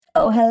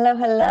Oh, hello,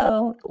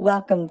 hello.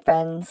 Welcome,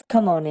 friends.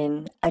 Come on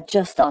in. I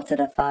just started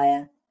a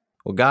fire.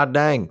 Well, god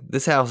dang,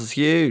 this house is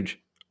huge.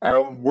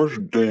 Alan, where's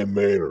your damn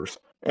manners?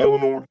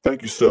 Eleanor,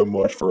 thank you so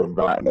much for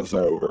inviting us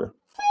over.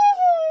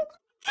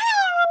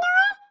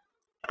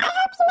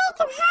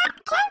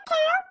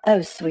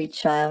 Oh, sweet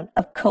child.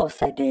 Of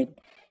course I did.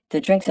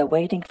 The drinks are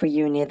waiting for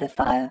you near the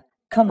fire.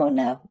 Come on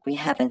now. We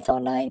haven't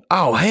all night.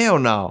 Oh, hell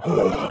no.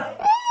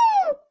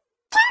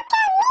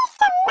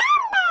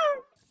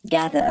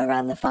 Gather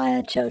around the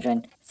fire,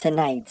 children.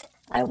 Tonight,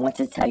 I want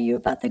to tell you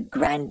about the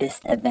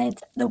grandest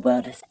event the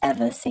world has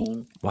ever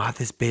seen. Why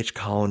this bitch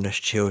calling us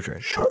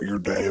children? Shut your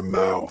damn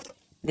mouth.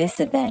 This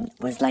event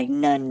was like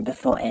none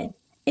before it.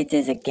 It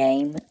is a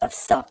game of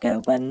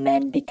soccer where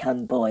men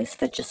become boys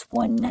for just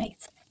one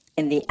night.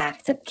 In the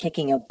act of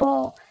kicking a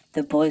ball,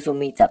 the boys will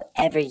meet up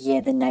every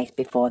year the night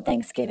before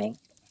Thanksgiving.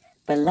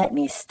 But let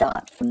me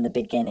start from the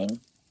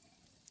beginning.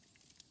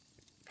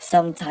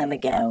 Some time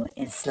ago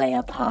in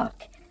Slayer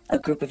Park, a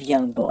group of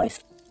young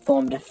boys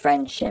formed a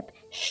friendship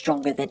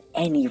stronger than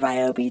any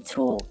Ryobi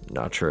tool.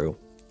 Not true.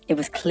 It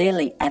was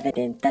clearly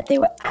evident that they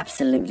were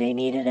absolutely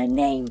needed a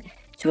name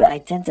to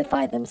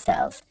identify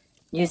themselves.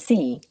 You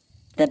see,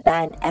 the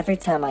band Every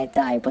Time I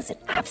Die was an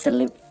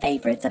absolute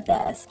favorite of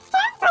theirs.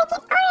 Sounds like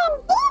an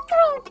R&B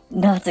group.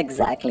 Not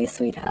exactly,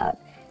 sweetheart.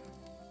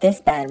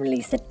 This band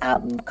released an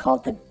album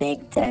called The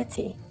Big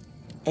Dirty.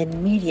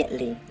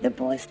 Immediately, the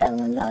boys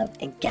fell in love,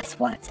 and guess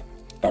what?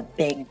 The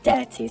Big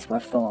Dirties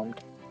were formed.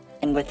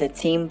 And with the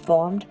team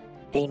formed,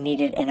 they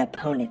needed an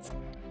opponent.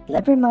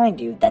 Let me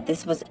remind you that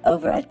this was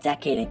over a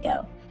decade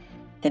ago.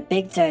 The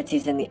Big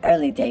Dirties in the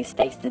early days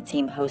faced the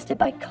team hosted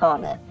by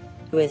Connor,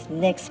 who is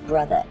Nick's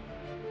brother.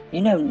 You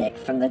know Nick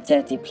from the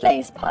Dirty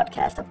Plays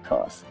podcast, of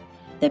course.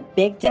 The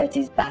Big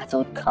Dirties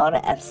battled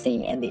Connor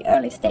FC in the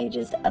early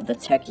stages of the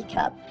Turkey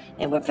Cup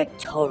and were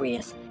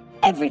victorious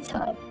every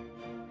time.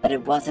 But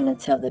it wasn't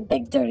until the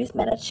Big Dirties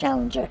met a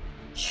challenger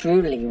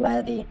truly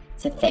worthy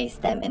to face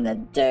them in the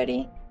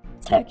Dirty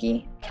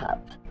Turkey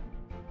Cup.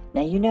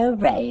 Now you know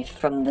Ray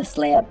from the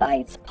Slayer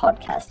Bites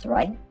podcast,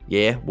 right?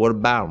 Yeah, what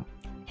about him?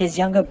 His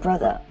younger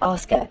brother,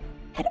 Oscar,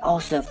 had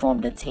also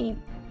formed a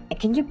team. And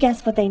can you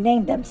guess what they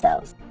named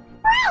themselves?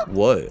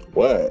 What?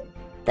 What?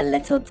 The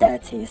Little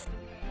Dirties.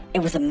 It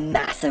was a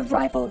massive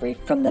rivalry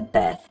from the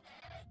birth.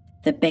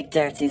 The Big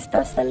Dirties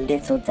versus the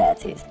Little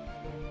Dirties.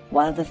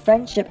 While the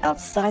friendship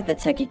outside the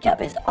Turkey Cup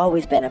has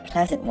always been a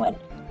pleasant one,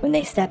 when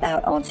they step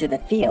out onto the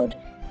field,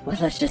 well,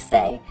 let's just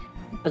say,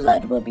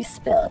 blood will be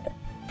spilled.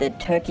 The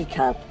Turkey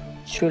Cup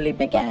truly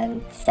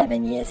began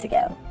 7 years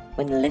ago,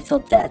 when the Little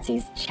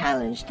Dirties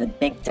challenged the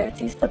Big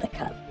Dirties for the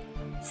cup.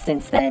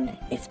 Since then,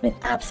 it's been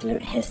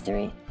absolute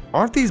history.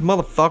 Aren't these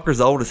motherfuckers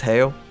old as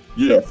hell?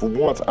 Yeah, for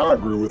once I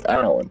agree with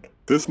Alan.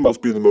 This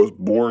must be the most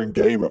boring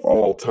game of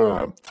all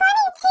time. 22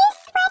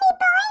 sweaty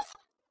boys?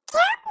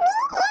 Count me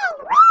in.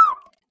 Woo!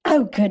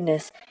 Oh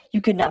goodness,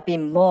 you could not be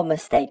more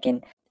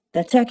mistaken.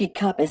 The Turkey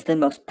Cup is the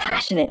most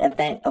passionate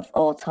event of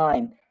all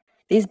time.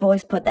 These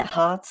boys put their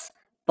hearts,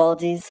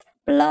 bodies,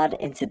 blood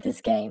into this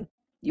game.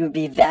 You would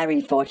be very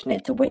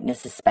fortunate to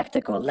witness the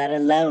spectacle, let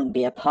alone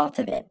be a part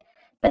of it.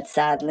 But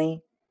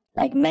sadly,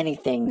 like many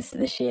things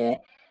this year,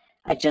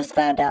 I just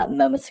found out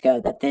moments ago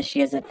that this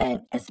year's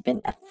event has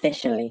been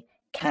officially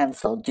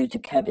cancelled due to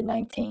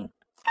COVID-19.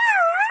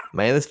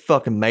 Man, this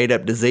fucking made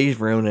up disease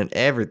ruining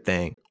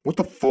everything. What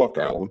the fuck,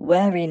 Alan?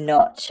 Worry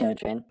not,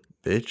 children.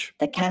 Bitch.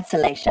 The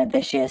cancellation of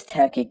this year's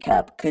Turkey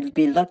Cup could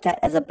be looked at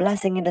as a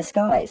blessing in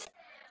disguise.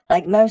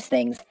 Like most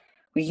things,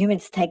 we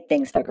humans take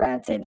things for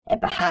granted,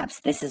 and perhaps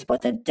this is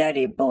what the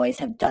Dirty Boys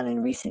have done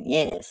in recent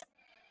years.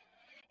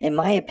 In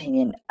my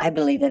opinion, I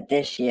believe that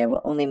this year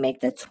will only make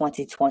the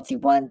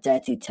 2021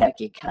 Dirty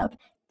Turkey Cup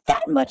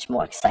that much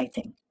more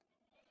exciting.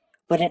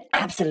 What an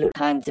absolute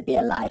time to be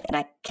alive, and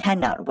I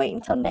cannot wait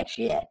until next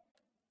year.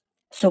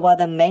 So while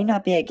there may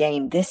not be a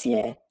game this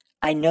year,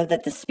 I know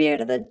that the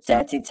spirit of the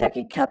Dirty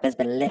Turkey Cup has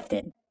been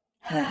lifted.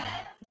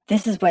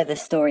 This is where the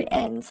story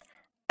ends.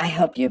 I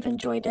hope you've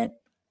enjoyed it.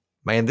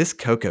 Man, this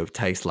cocoa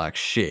tastes like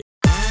shit.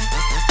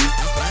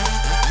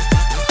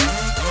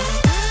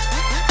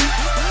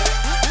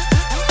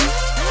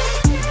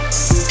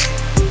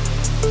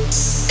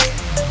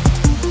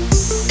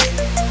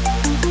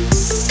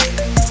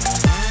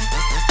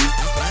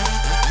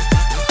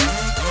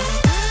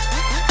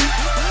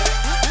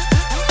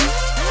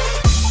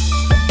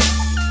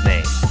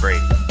 Name,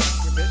 Brady.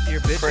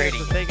 Your bitch Brady. ass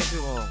was taking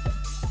too long.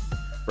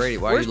 Brady,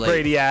 why Where's are you late?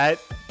 Brady at?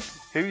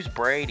 Who's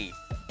Brady?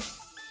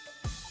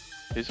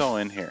 He's all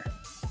in here.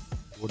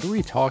 What are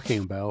we talking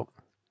about?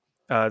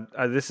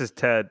 This is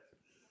Ted.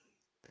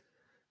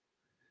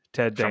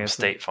 Ted From Danson.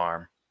 State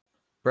Farm.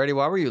 Brady,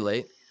 why were you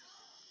late?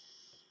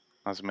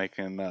 I was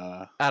making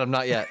Adam,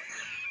 not yet.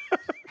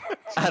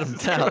 Adam,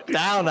 down,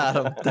 down,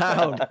 Adam,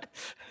 down. What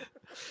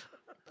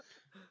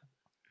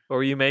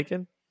were you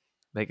making?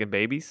 Making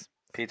babies?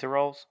 Pizza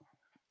rolls?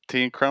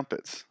 tea and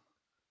crumpets.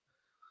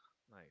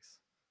 Nice.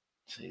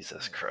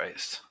 Jesus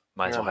Christ.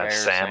 Might as You're well have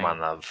Sam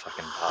embarrassing. on the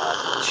fucking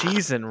pod.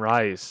 Cheese and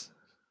rice.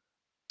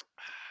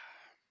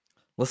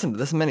 Listen to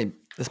this many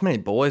This many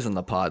boys in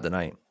the pod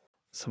tonight.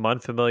 Some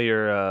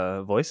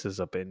unfamiliar voices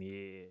up in.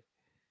 Yeah.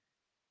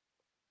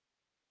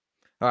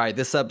 All right,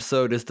 this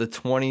episode is the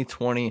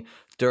 2020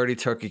 Dirty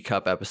Turkey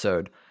Cup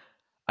episode.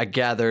 I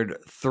gathered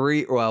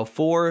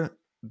 4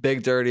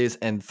 big dirties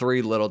and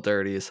 3 little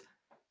dirties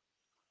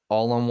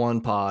all on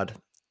one pod,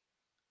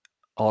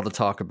 all to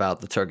talk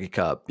about the Turkey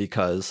Cup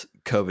because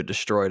COVID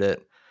destroyed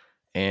it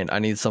and I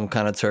need some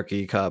kind of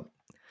Turkey Cup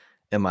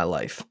in my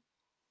life.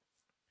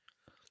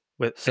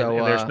 And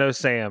there's no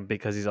Sam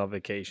because he's on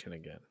vacation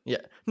again. Yeah,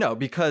 no,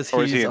 because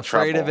Or is he he's in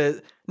afraid of trouble?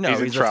 it. No, He's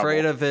in he's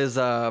afraid trouble. of his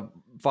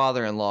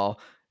father-in-law,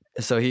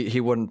 so he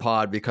wouldn't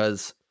pod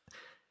because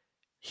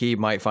he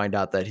might find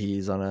out that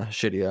he's on a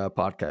shitty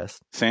podcast.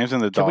 Sam's in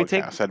the Can we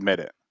take- doghouse.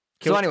 Admit it.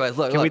 So, anyways,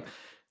 look, can look.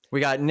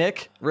 We got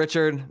Nick,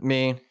 Richard,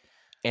 me,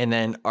 and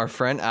then our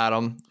friend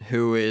Adam,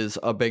 who is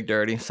a big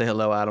dirty. Say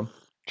hello, Adam.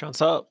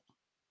 What's up?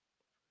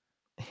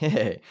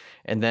 Hey,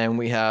 and then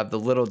we have the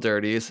little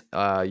dirties.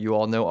 You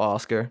all know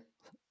Oscar,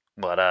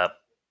 What up?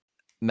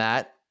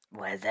 Matt,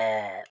 What's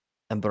up?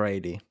 and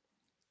Brady.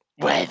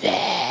 With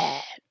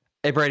it.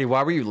 Hey, Brady,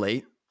 why were you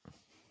late?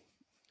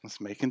 It's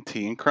making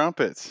tea and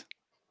crumpets.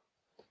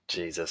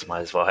 Jesus,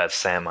 might as well have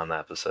Sam on the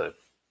episode.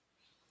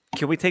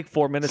 Can we take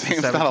 4 minutes and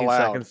Sam's not 17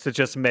 allowed. seconds to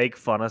just make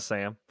fun of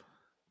Sam?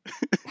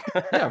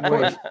 Yeah, of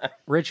course.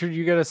 Richard,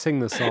 you gotta sing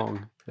the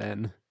song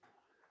then.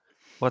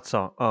 What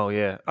song? Oh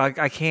yeah,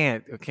 I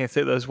can't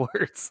say those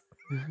words.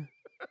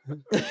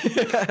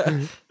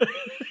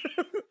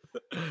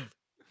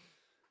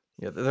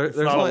 Yeah, It's there's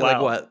not only like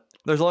allowed. what?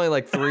 There's only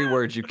like 3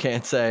 words you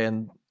can't say,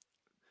 and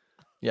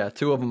yeah,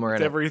 2 of them are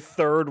It's in every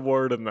third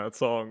word in that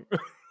song.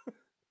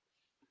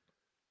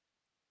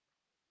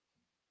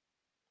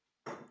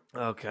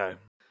 Okay. it.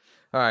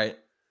 All right,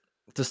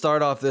 to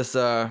start off this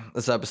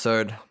this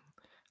episode, I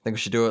think we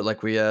should do it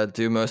like we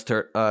do most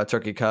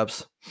turkey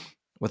cups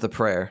with a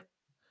prayer.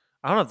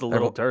 I don't know if the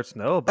little Everyone- dirts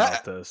know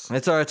about this.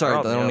 It's all right. It's all They're right.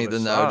 on They the don't need other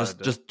to know.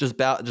 side.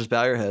 Just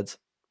bow your heads.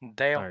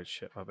 Dale. All right,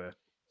 shit, my bad.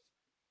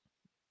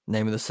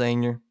 Name of the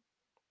senior,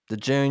 the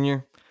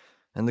junior,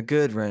 and the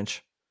good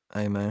wrench.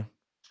 Amen.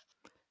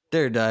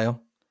 Dear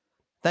Dale,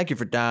 thank you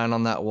for dying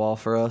on that wall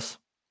for us.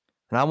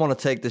 And I want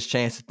to take this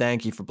chance to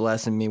thank you for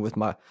blessing me with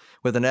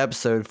an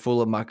episode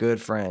full of my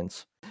good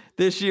friends.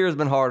 This year has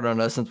been hard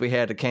on us since we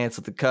had to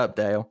cancel the cup,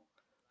 Dale.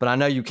 But I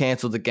know you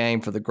canceled the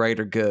game for the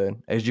greater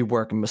good as you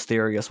work in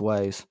mysterious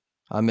ways.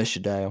 I miss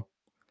you, Dale.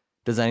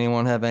 Does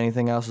anyone have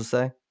anything else to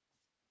say?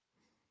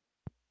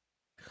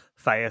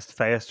 Fast,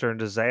 faster, and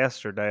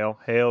disaster, Dale.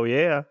 Hell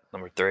yeah.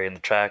 Number 3 in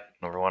the track,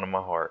 number 1 in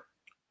my heart.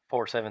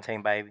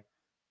 417, baby.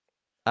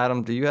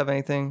 Adam, do you have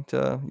anything you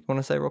want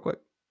to say real quick?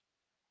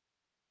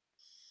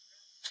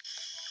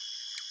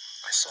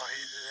 I saw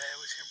you today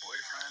with your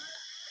boyfriend,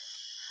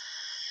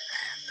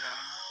 and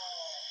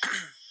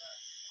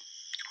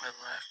I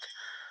left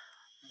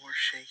more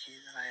shaky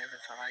than I ever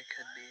thought I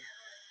could be.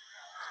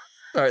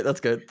 All right, that's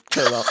good.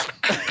 Turn it off.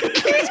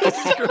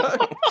 Jesus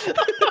Christ.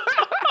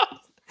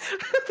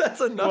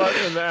 That's enough. What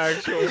in the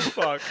actual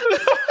fuck?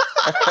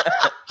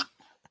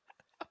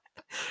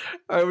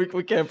 All right,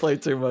 we can't play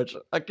too much.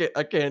 I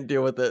can't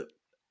deal with it.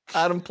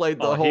 Adam played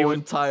the Oh, he whole would-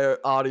 entire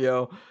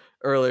audio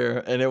earlier,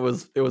 and it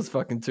was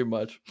fucking too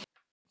much.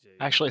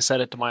 I actually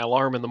set it to my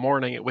alarm in the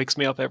morning. It wakes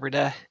me up every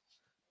day.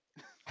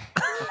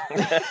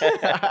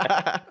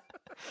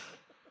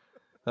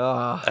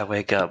 Ah. I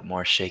wake up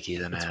more shaky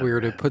than It's ever.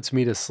 weird. It puts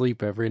me to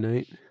sleep every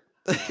night.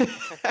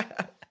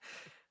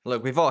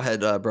 Look, we've all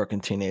had broken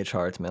teenage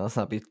hearts, man. Let's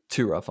not be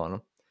too rough on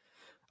them.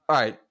 All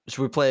right,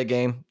 should we play a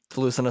game to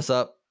loosen us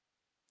up?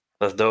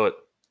 Let's do it.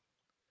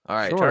 All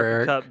right, Sure. Turkey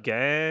Eric. Cup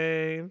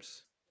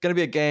games. gonna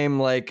be a game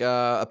like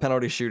a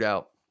penalty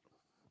shootout.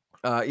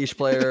 Each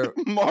player.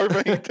 Marv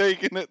ain't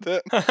taking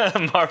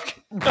it. Mark.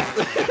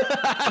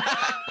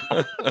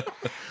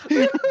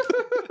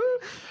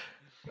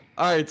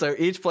 All right, so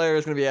each player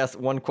is going to be asked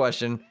one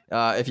question.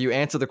 If you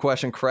answer the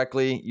question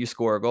correctly, you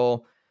score a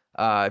goal.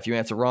 If you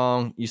answer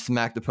wrong, you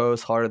smack the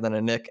post harder than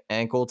a Nick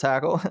ankle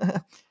tackle.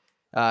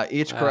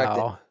 Each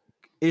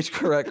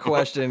correct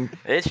question.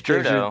 It's true,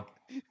 gives you- though.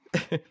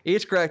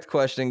 Each correct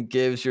question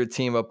gives your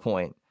team a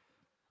point.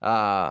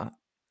 And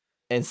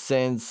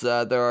since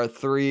there are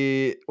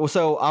 3, well,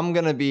 so I'm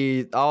gonna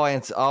be.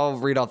 I'll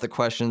read off the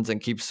questions and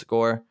keep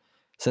score.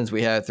 Since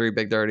we have 3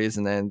 big dirties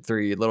and then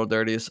 3 little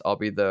dirties, I'll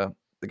be the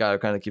guy who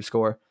kind of keeps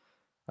score.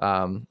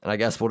 And I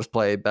guess we'll just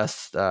play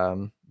best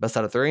out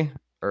of 3,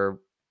 or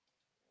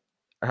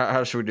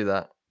how should we do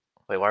that?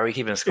 Wait, why are we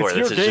keeping score? It's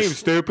your game, just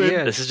stupid.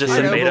 Yeah, this is just I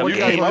a know, but made up we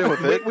got- came game. up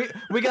with it.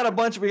 We got a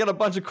bunch. We got a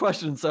bunch of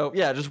questions. So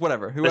yeah, just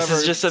whatever. Whoever This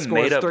is just a scores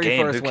made up 3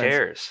 game. first Who wins.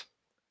 cares?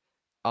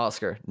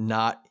 Oscar,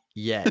 not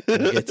yet.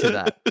 We'll get to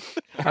that.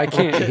 I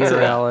can't Okay, hear so-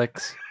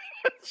 Alex.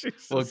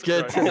 We'll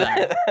get to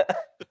that.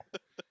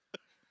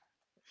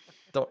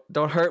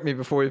 Don't hurt me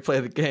before we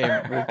play the game.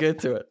 We'll get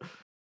to it.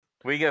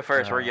 We go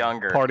first. We're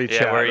younger. Party Yeah,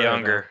 chat. we're right now.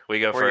 younger. We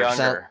go We're first.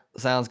 younger.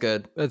 Sounds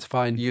good. That's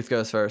fine. Youth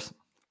goes first.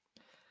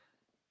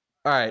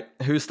 All right,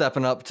 who's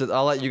stepping up to?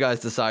 I'll let you guys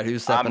decide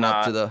who's stepping up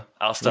not. to the.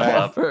 I'll step Matt.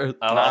 up. first.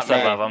 I'll Not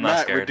step me. up. I'm not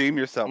Matt, scared. redeem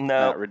yourself. Nope.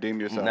 Matt, redeem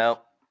yourself.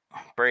 Nope.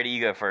 Brady,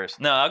 you go first.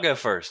 No, I'll go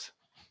first.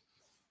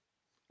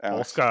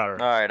 Oscar. All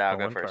right, I'll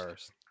go going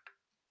first.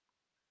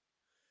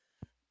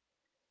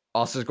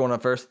 Oscar's going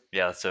up first.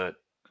 Yeah, let's do it.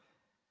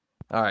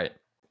 All right.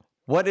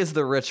 What is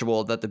the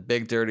ritual that the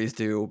Big Dirties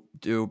do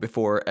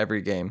before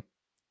every game?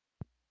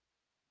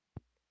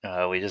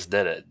 We just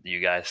did it. You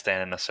guys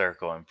stand in a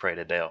circle and pray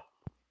to Dale.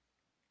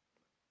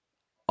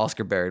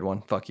 Oscar buried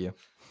one. Fuck you.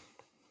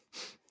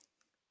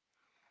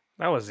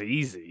 That was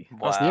easy.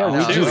 Wow. Yeah, we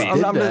No, just I'm-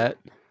 did I'm- that.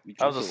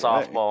 That was a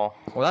softball.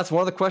 Well, that's one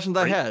of the questions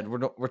I had.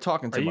 We're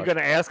talking too Are you much. going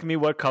to ask me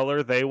what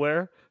color they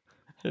wear?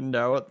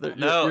 No,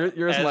 No,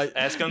 yours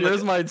ask him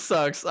yours the- might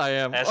sucks. I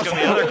am. Ask him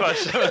the other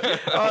question.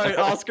 All right,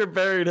 Oscar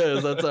buried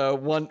his. That's a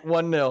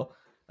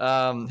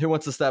 1-0. Who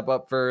wants to step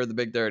up for the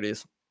Big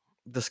Dirties?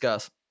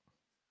 Discuss.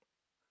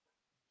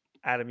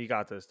 Adam, you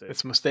got this, dude.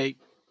 It's a mistake.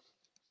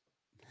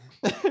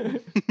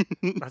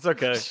 That's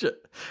okay. Shit.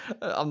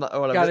 I'm not.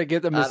 What Got to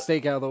get the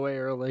mistake out of the way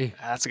early.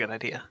 That's a good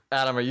idea.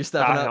 Adam, are you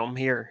stepping up? I'm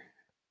here.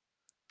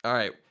 All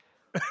right.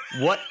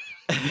 What?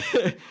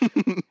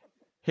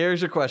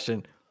 Here's your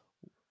question.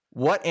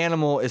 What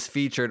animal is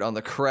featured on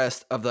the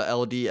crest of the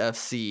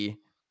LDFC?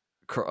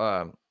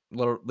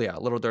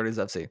 Little Dirties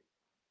FC.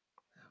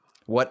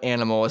 What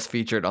animal is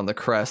featured on the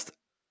crest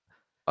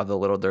of the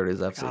Little Dirties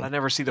FC? God, I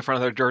never see the front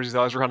of their jerseys.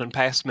 Always running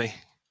past me.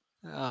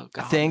 Oh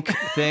God. Think.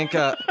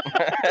 Hell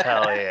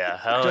yeah.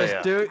 Hell just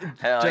yeah. do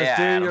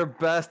Adam. your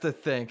best to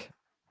think.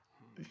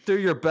 Do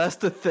your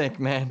best to think,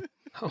 man.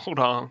 Hold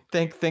on.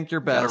 Think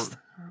your Gotta best.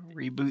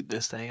 reboot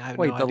this thing. I have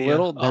Wait, no the idea.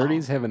 Little Oh.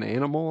 Dirties have an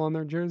animal on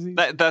their jerseys?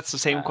 That's the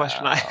same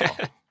question I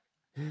had.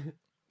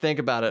 Think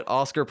about it.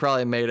 Oscar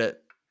probably made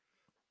it.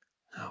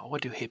 Oh,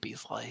 what do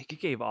hippies like? You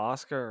gave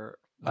Oscar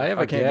I have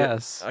a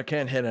guess. I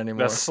can't hit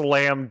anymore. the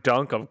slam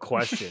dunk of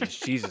questions.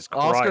 Jesus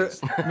Oscar,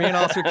 Christ. me and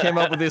Oscar came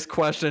up with these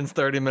questions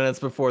 30 minutes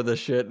before this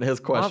shit, and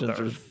his questions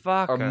are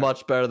Motherfucker.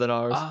 much better than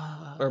ours.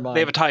 Or mine. They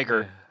have a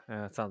tiger.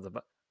 Yeah, that sounds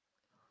about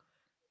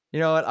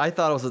You know what? I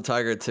thought it was a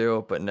tiger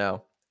too, but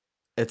no.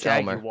 It's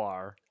Elmer.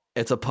 Jaguar.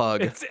 It's a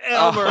pug. It's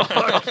Elmer.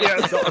 Fuck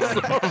yes.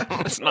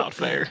 That's not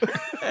fair.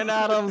 And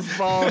Adam's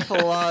ball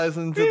flies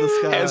into the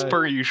sky. As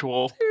per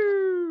usual.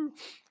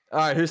 All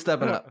right, who's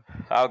stepping up?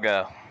 I'll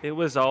go. It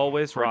was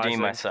always Redeem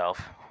rising.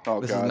 myself. Oh,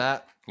 This God. is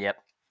Matt. Yep.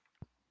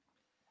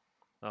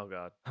 Oh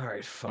god. All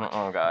right, fuck.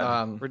 Oh,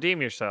 God.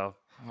 Redeem yourself.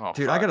 Oh,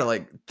 Dude, I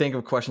gotta think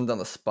of questions on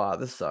the spot.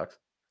 This sucks.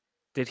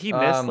 Did he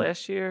miss Um,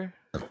 last year?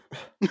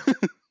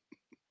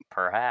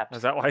 Perhaps.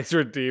 Is that why he's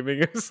redeeming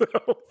himself?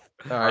 All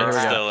right, here we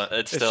go.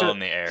 It's still in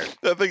the air.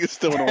 I think it's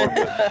still in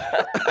orbit.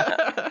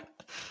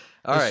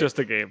 All It's right, just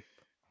a game.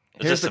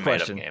 It's here's just the a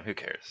made-up question. game. Who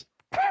cares?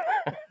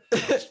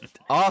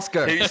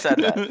 Oscar. Who said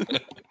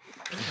that?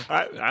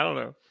 I don't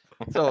know.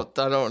 So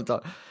I don't want to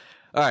talk.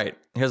 All right,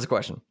 here's the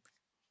question.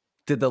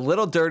 Did the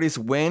Little Dirties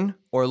win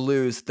or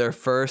lose their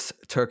first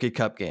Turkey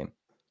Cup game?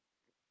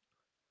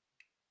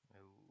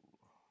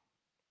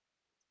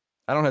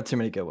 I don't have too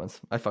many good ones.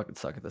 I fucking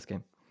suck at this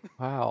game.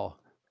 Wow.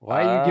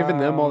 Why are you giving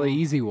them all the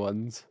easy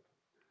ones?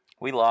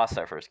 We lost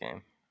our first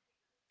game.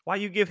 Why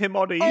you give him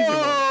all the easy ones?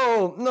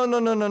 Oh,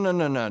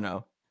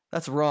 no.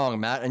 That's wrong,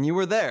 Matt. And you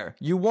were there.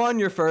 You won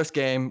your first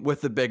game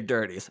with the Big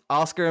Dirties.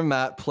 Oscar and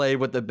Matt played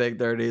with the Big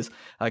Dirties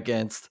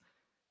against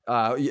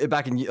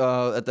back in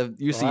at the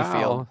UC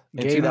field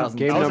in Game 2000.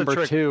 game That was a number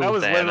trick. 2. That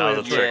was Damn, that literally was a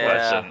a trick trick.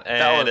 question. That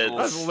And was- That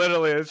was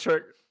literally a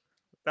trick.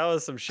 That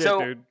was some shit, So-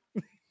 dude.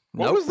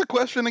 What was the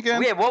question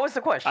again? Yeah, what was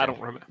the question? I don't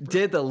remember.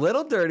 Did the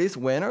Little Dirties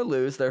win or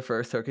lose their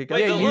first Turkey Cup?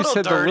 Wait, Yeah, the you Little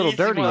said the Little Dirties,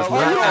 Dirties, you not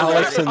know,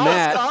 Alex and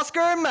Matt. Oscar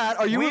and Matt,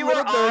 are you we with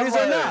were Little on Dirties or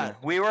loan. not?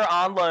 We were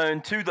on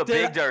loan to the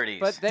Did- Big Dirties.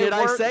 But they Did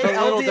I weren't say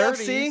the Little LDFC?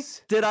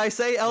 Dirties. Did I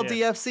say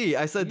LDFC?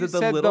 I said You did the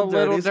said Little the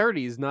Little Dirties.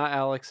 Dirties, not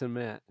Alex and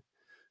Matt.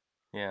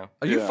 yeah.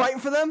 Are you Yeah. fighting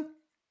for them?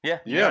 Yeah.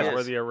 Yeah. it We're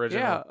is. the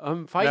original. Yeah,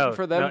 I'm fighting No,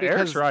 for them no, Eric's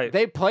because right.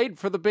 they played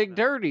for the Big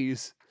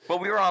Dirties. But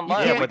we were on You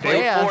loan. can't we but they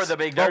played for ask, the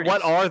Big But Dirties.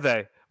 what are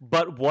they?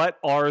 But what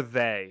are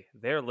they?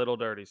 They're little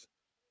dirties.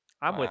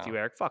 I'm with Wow. you,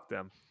 Eric. Fuck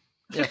them.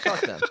 Yeah,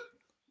 fuck them.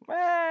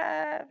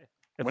 Eh,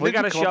 If When we did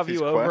you got to come up shove with you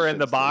these over in questions,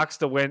 the dude? box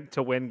to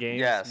win games,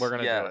 yes. we're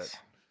gonna do yes. it.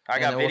 I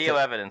And got then we'll video ta-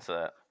 evidence of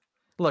that.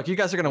 Look, you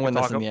guys are gonna win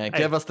this talk in the ab- end.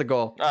 hey. Give us the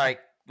goal. All right.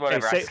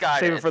 Whatever. Hey, I skied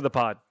save it. it for the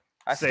pod.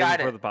 I Save skied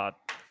it for it. the pod.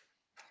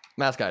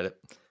 Matt's got it.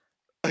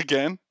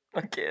 Again?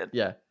 I kid.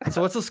 Yeah.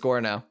 So what's the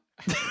score now?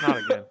 Not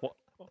again.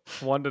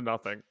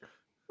 1-0.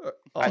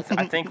 I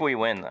think we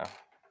win though.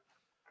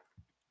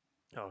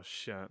 Oh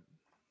shit.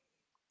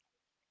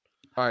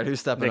 All right, who's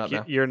stepping Nick, up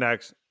now? you're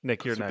next.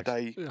 Nick, you're next.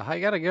 I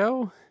gotta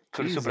go.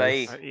 Jesus.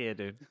 Yeah,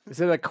 dude.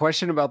 Is it a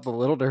question about the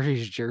Little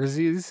Dirties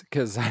jerseys?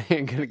 Because I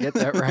ain't gonna get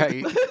that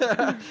right.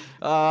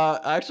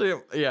 Actually,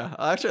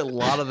 a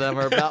lot of them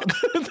are about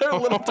their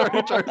Little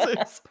Dirty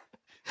jerseys.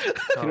 Can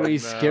Oh, we no.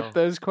 skip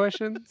those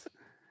questions?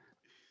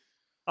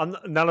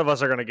 None of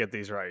us are gonna get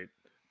these right.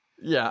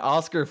 Yeah,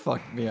 Oscar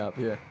fucked me up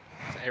here.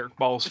 It's Eric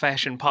Ball's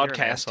fashion an podcast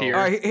asshole. here.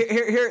 All right,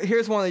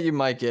 here's one that you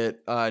might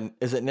get.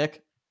 Is it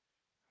Nick?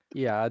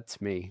 Yeah, it's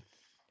me.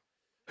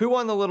 Who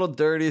on the Little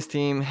Dirties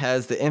team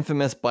has the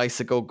infamous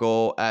bicycle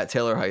goal at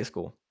Taylor High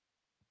School?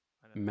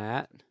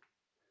 Matt.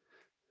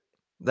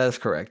 That is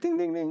correct. Ding,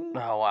 ding, ding.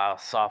 Oh wow,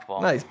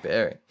 softball. Nice,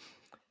 Barry.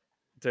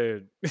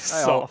 Dude,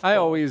 I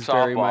always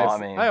bury my. Softball,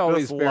 I mean. I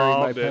always Just bury my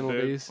loved it, dude.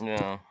 penalties.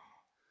 Yeah.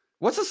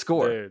 What's the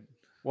score? Dude.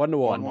 1-1.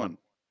 1-1.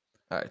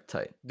 All right,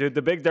 tight. Dude,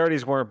 the big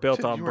dirties weren't built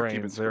Shit, on you weren't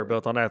keeping brains. They were score.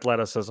 built on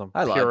athleticism.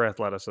 I lied. Pure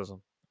athleticism.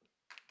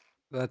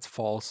 That's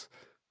false.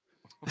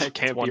 That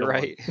can't be 1-1.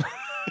 right.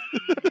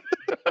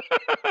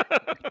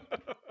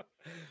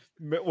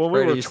 When we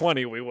Brady, were you-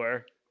 20, we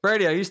were.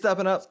 Brady, are you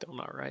stepping up? Still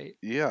not right.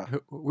 Yeah.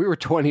 We were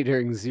 20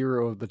 during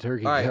 0 of the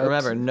turkey. All right, cups.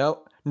 remember,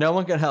 no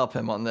one can help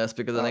him on this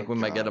because I Oh, think we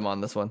might get God. him on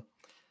this one.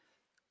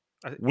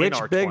 In Which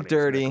our big 20s,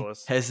 dirty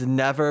Nicholas. has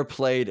never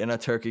played in a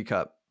turkey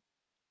cup?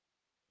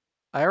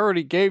 I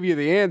already gave you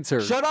the answer.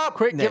 Shut up!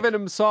 Quit Nick. giving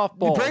him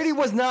softballs. Brady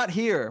was not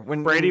here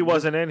when Brady when-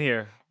 wasn't in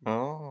here.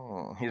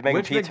 Oh, he's making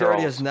Which big pizza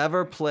dirty rolls. has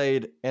never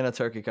played in a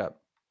turkey cup?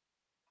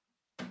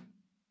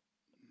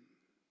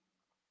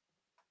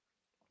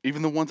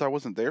 Even the ones I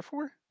wasn't there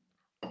for?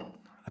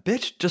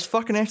 Bitch, just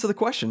fucking answer the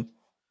question.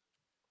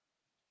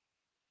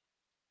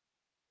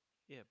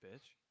 Yeah,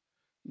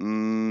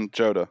 bitch.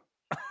 Joda.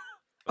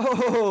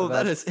 Oh,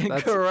 that is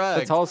incorrect.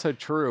 That's also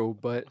true,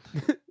 but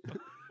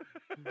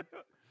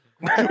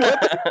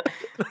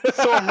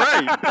So I'm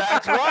right.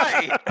 That's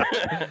right.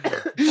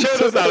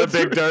 Joda's not a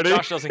big dirty.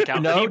 Josh doesn't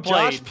count. No, he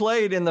played. Josh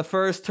played in the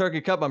first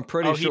turkey cup. I'm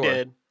pretty Oh, sure. he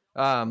did.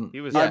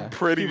 He was. yeah. I'm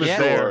pretty He was sure.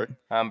 there.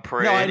 I'm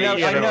pretty I know-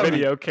 He had I a know.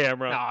 video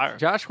camera. No,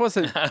 Josh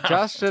wasn't.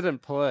 Josh didn't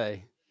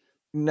play.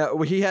 No,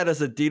 he had his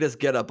Adidas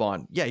getup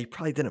on. Yeah, he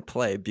probably didn't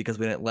play because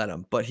we didn't let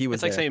him, but he was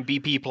it's like there saying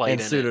BP played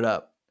and in suited it.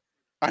 up.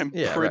 I'm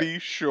Yeah, pretty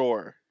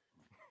sure.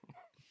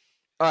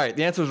 All right,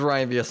 the answer is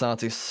Ryan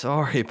Villasanti.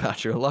 Sorry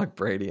about your luck,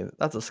 Brady.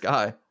 That's a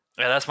Sky.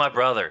 Yeah, that's my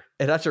brother.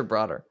 And that's your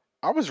brother.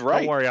 I was right.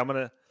 Don't worry, I'm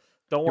gonna.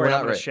 Don't You were worry, not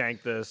I'm gonna right.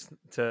 shank this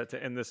to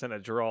end this in a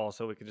draw,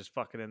 so we can just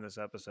fucking end this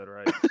episode,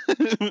 right?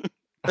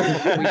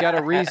 We got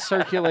to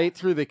recirculate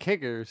through the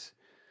kickers.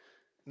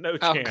 No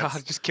Oh chance.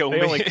 God, just kill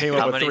They me. only came How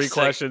up with many 3 sec-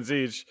 questions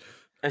each.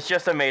 It's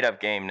just a made up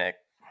game, Nick.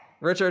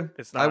 Richard,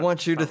 It's I not-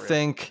 want you it's to not real.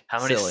 think.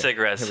 How many silly.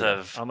 cigarettes Here we go.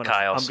 have I'm gonna-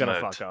 Kyle I'm gonna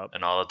smoked fuck up.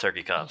 in all the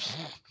turkey cups?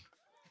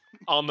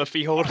 On the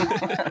field.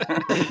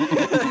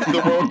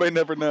 The world may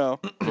never know.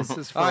 This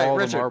is for All right, all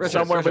Richard, the marbles. Richard.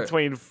 Somewhere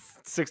between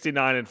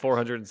 69 and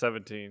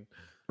 417.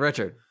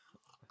 Richard,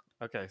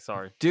 Okay,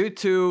 sorry. due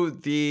to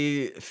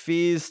the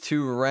fees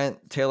to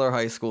rent Taylor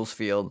High School's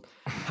field,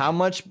 how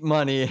much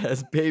money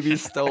has Baby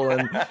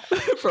stolen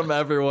from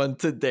everyone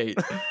to date?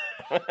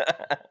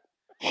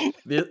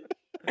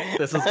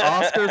 This is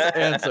Oscar's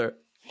answer.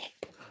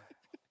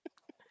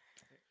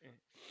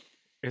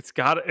 It's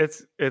got to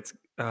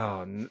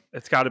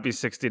it's got to be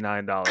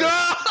 $69.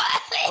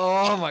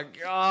 Oh my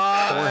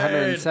god!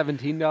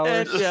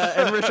 $417.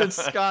 And Richard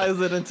skies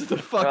it into the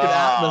fucking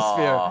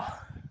atmosphere. Oh.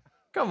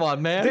 Come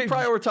on, man. Dude,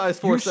 Prioritize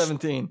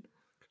 417.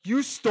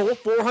 You stole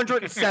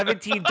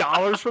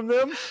 $417 from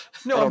them?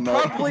 No, Oh, I'm no.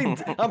 probably knows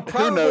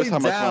probably how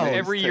much down. money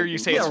Every year you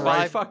say Yeah, it's right,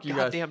 five fuck you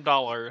guys. goddamn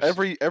dollars.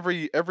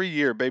 Every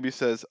year, baby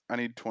says, "I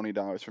need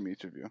 $20 from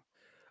each of you."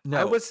 No,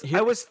 I was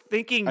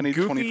thinking I need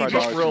goofy $25 but from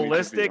each of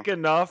realistic you.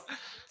 enough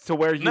to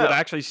where you No. would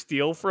actually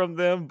steal from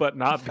them, but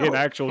not be an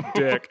actual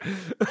dick.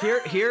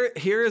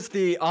 Here's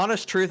the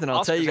honest truth, and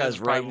I'll tell you Oscar's guys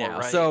right probably more now.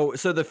 right.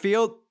 So the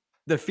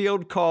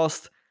field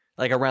cost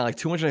like around like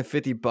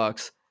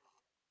 $250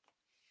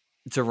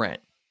 to rent.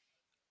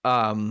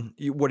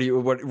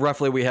 What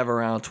roughly we have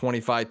around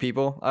 25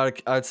 people,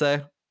 I'd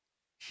say.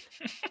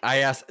 I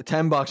asked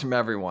 $10 from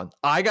everyone.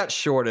 I got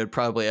shorted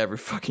probably every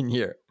fucking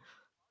year.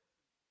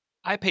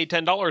 I pay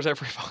 $10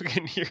 every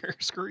fucking year.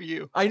 Screw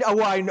you.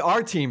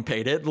 Our team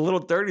paid it. The little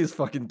dirties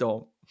fucking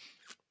don't.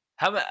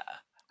 How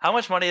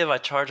much money have I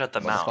charged at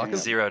the mount?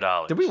 Motherfucker.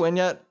 $0. Did we win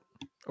yet?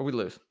 Or we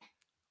lose?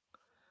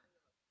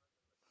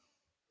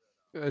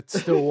 It's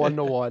still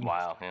 1-1.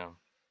 Wow. Yeah.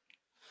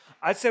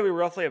 I'd say we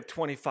roughly have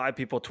 25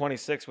 people,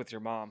 26 with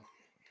your mom.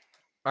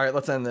 All right,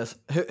 let's end this.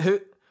 Who?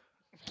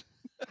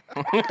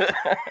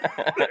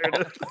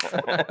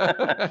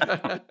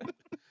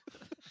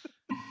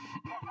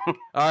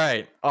 All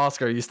right,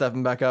 Oscar, you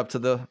stepping back up to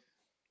the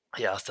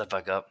Yeah, I'll step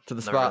back up. To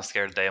the Never been spot.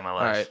 scared a day in my All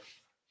life. right.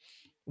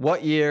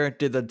 What year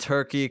did the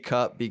Turkey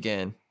Cup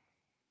begin?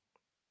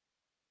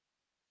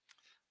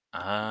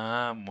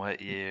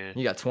 What year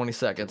You got 20 did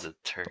seconds. the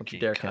Turkey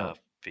dare Cup count.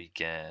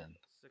 begin?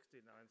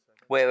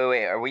 Wait.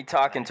 Are we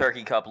talking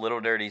Turkey Cup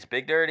Little Dirties,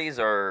 Big Dirties,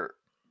 or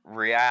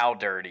Real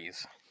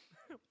Dirties?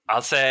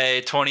 I'll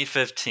say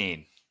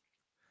 2015.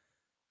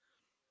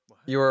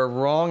 You were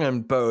wrong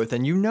on both,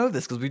 and you know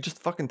this because we just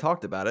fucking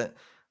talked about it.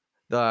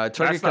 The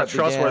Turkey That's Cup not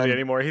trustworthy began,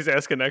 anymore. He's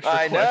asking extra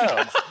I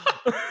know.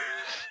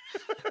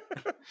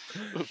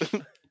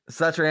 questions.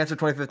 So that's your answer,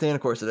 2015?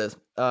 Of course it is.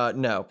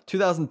 No,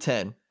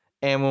 2010.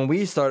 And when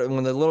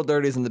the Little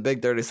Dirties and the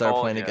Big Dirties started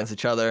Oh, playing yeah. against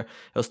each other, it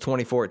was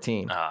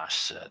 2014. Ah,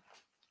 shit.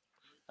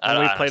 And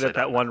we I played honestly at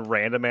that don't know. one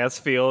random ass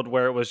field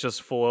where it was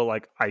just full of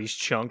like ice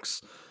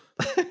chunks.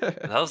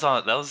 That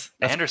was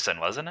Anderson,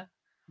 wasn't it?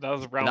 That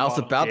was And round that was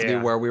bottom. about to be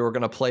Yeah. where we were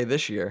going to play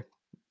this year.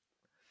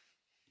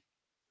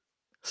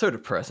 So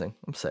depressing.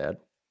 I'm sad.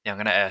 Yeah, I'm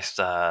gonna ask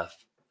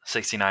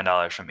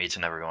 $69 from each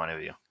and every one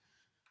of you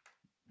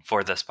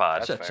for this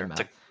pod. That's fair.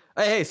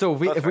 Hey, so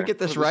That's if we fair. get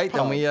this For this right,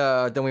 then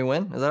pod. we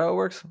win. Is that how it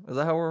works? Is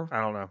that how we're? I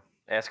don't know.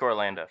 Ask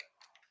Orlando.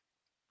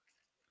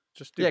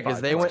 Just do Yeah, because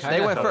 5 they points. went.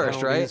 They went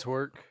first, right? Penalties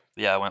work.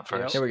 Yeah, I went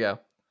first. Here we go.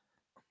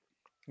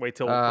 Wait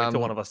till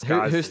one of us Who,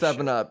 guys. who's this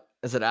stepping shit. up?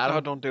 Is it Adam?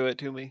 Oh, don't do it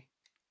to me.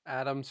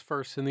 Adam's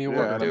first in the Yeah,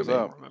 order. Adam's baby.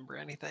 I up. don't remember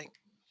anything.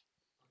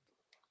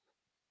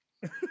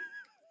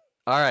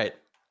 All right,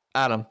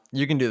 Adam,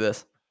 you can do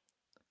this.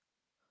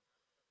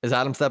 Is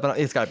Adam stepping up?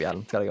 It's got to be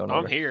Adam. It's got to go in I'm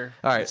order. here.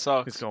 All right. It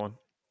sucks. Who's going?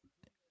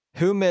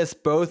 Who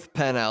missed both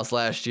penalties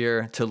last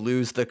year to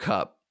lose the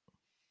cup?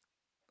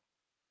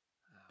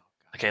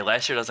 Okay,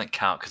 last year doesn't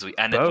count because we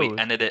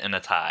ended it in a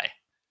tie.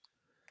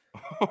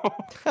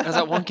 There's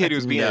that one kid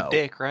who's being No. a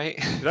dick, right?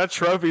 That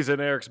trophy's in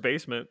Eric's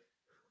basement.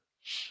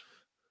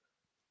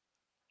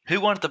 Who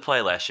wanted to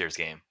play last year's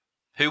game?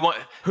 Who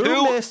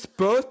Who missed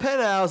both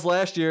penalties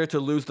last year to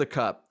lose the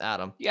cup?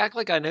 Adam. You act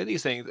like I know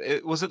these things.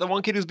 Was it the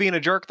one kid who's being a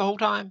jerk the whole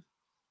time?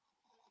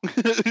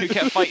 Who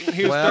kept fighting?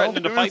 Who was Well,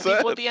 threatening to who fight is that?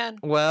 people at the end?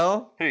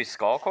 Well, Who's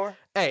Skullcore?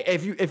 hey,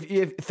 if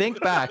you think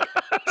back,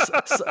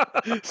 Scott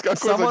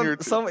was on your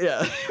team.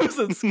 yeah, it was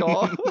in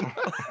Skull.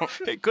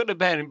 It could have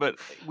been, but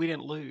we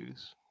didn't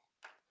lose.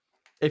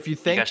 If you You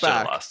think guys should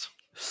have back, lost.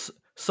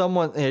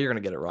 someone, yeah, you're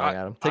gonna get it wrong,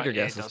 Adam. Take your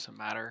Yeah, guesses. It doesn't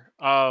matter.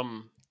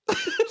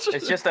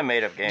 It's just a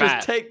made up game. Matt.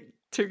 Just take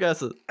 2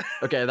 guesses.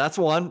 Okay, that's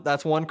one.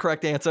 That's one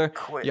correct answer.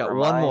 Quit Yeah,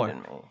 one more.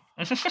 reminding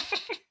me.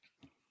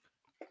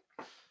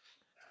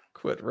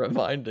 Quit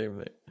reminding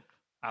me.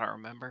 I don't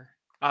remember.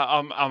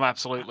 I'm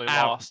absolutely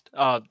Ow. lost.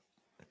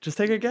 Just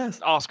take a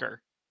guess.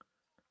 Oscar.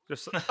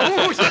 Just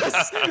Oh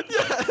yes,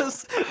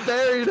 yes,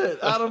 buried it.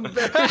 Adam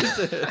buried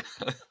it.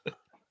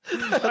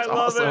 That's I love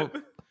awesome.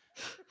 it.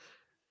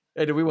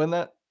 Hey, did we win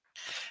that?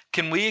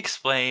 Can we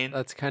explain?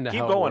 That's kind of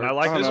Keep how going. It I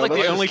works. like Oh, this. no, Those are like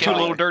let's the only just two tie.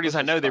 little dirties I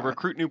Let's know. just They tie.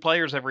 recruit new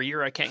players every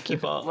year. I can't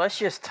keep up. Let's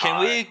just tie. Can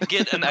we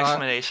get an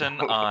explanation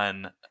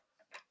on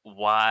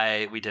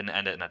why we didn't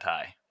end it in a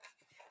tie?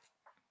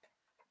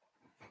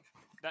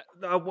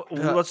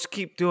 Let's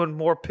keep doing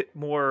more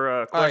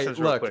questions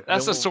real look, quick.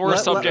 That's the Then sore let-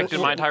 subject in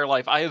my let- entire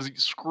life. I was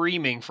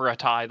screaming for a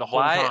tie the whole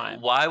Why?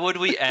 time. Why would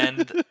we end?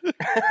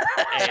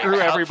 a Screw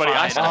cup everybody.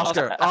 I final-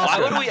 Oscar, Why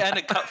Oscar. would we end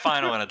a cup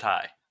final in a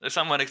tie? There's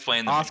someone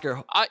explain to me.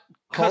 Oscar,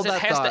 Because hold it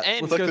that has thought. to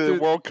end. It's Let's like go the through-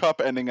 World Cup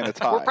ending in a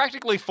tie. We're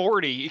practically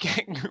 40. You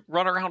can't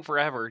run around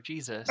forever.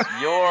 Jesus.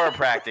 You're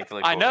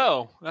practically. I 40.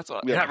 know. That's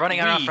what. You're not running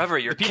around we, forever.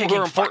 You're the people kicking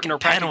who are important are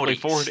fucking practically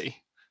penalties. 40.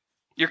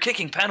 You're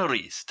kicking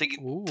penalties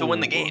to win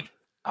the Ooh. game.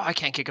 Oh, I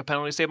can't kick a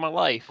penalty to save my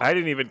life. I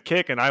didn't even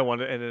kick, and I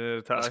wanted to end it in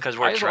a tie. That's because I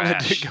we're just wanted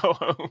trash. to go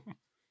home.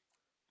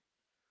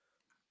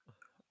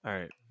 All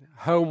right.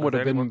 Home would there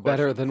have any more been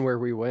better questions? than where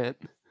we went.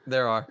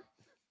 there are.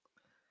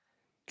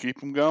 Keep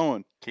them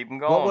going. Keep them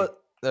What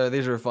going.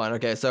 these are fun.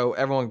 Okay, so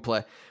everyone can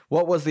play.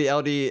 What was the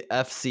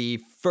LDFC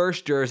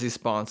first jersey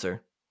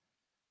sponsor?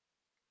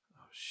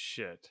 Oh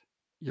shit.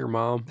 Your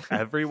mom.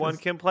 Everyone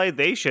can play.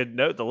 They should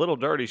know. The little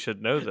dirty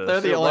should know this.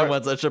 They're the Yeah, only right.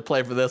 ones that should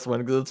play for this one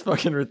because it's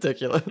fucking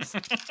ridiculous.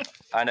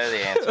 I know the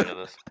answer to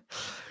this.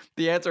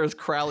 The answer is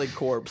Crowley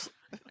Corpse.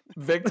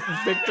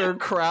 Victor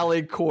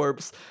Crowley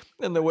Corpse.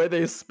 And the way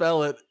they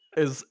spell it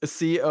is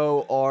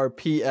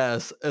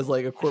CORPS as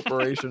like a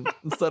corporation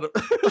instead of.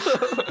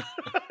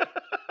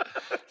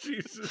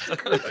 Jesus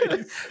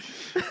Christ.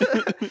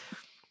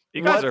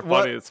 You guys are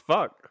funny as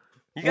fuck.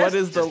 You What guys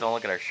is just the- don't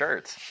look at our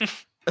shirts.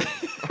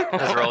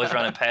 Because we're always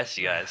running past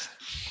you guys.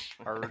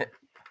 At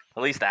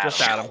least Adam.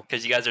 Just Adam.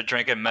 Because you guys are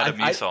drinking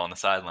Metamucil on the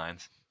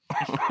sidelines.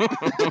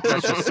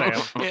 That's just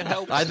Sam. It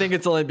helps. I think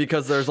it's only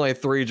because there's only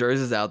 3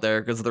 jerseys out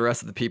there because the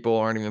rest of the people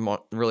aren't even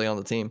really on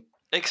the team.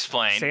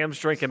 Explain. Sam's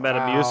drinking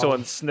Metamucil Wow.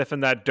 and sniffing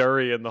that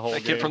durian the whole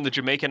That game. kid from the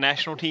Jamaican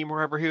national team,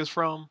 wherever he was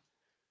from.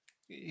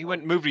 He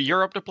went and moved to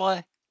Europe to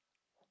play.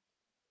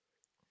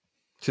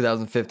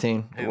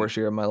 2015, the Who? worst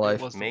year of my It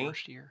life. was the Me?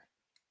 worst year.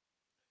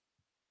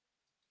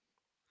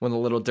 When the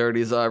Little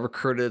Dirties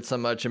recruited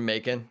some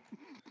Jamaican.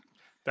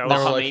 that They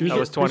was, were like, Bahamian. that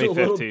was "He's a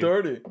little 2015.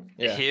 dirty."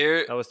 Yeah.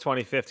 Here, That was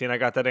 2015. I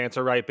got that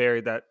answer right.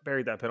 Buried that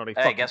penalty.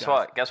 Hey, Fuck you guess guys.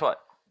 what? Guess what?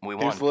 We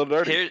won. He's a little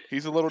dirty. Here-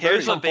 He's a little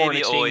here's dirty. what foreign Baby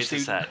exchange always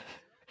has student. said.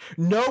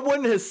 No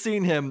one has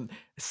seen him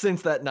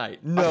since that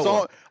night. No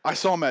one. I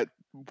saw him at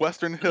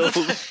Western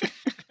Hills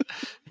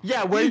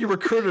Yeah, where you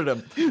recruited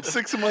him.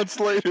 6 months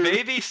later.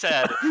 Baby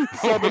said,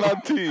 Subbing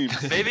on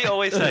teams. Baby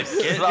always said,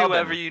 get Subbing.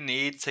 whoever you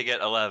need to get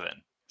 11.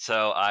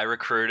 So I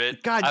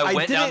recruited. God, I I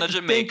went down to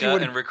didn't think you Jamaica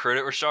would- and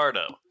recruited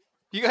Richardo.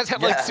 You guys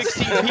had like Yes.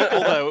 16 people,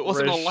 though. It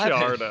wasn't 11.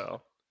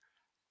 Richardo.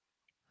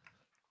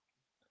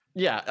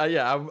 Yeah,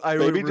 I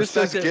would Baby just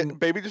says respect it. get.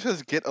 Baby just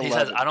says get 11. He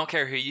says, I don't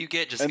care who you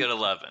get, just And- get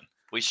 11.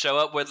 We show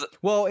up with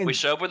Well, in,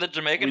 the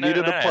Jamaican We needed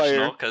a player.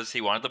 international because he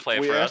wanted to play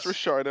we for asked us,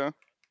 Risharda.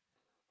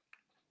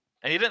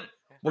 and he didn't.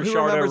 well, who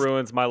Richardo remembers,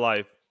 ruins my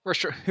life. For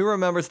sure. who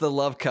remembers the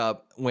Love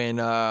Cup when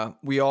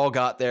we all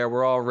got there,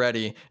 we're all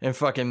ready, and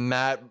fucking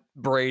Matt,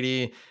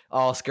 Brady,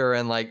 Oscar,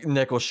 and like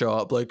Nick will show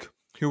up like,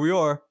 here we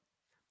are.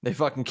 They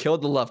fucking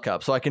killed the Love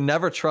Cup, so I can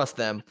never trust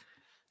them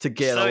to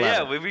get So 11.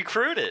 yeah, we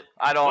recruited.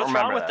 I don't What's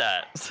remember wrong with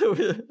that. that? So, I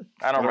don't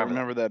I don't remember.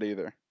 remember that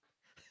either.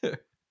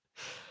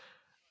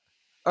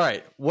 all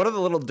right. What are the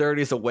Little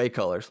Dirties away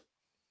colors?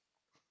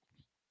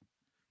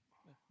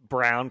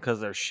 Brown because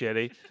they're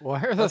shitty.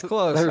 Why are That's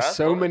close. there's That's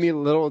so close. many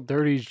Little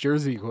Dirty's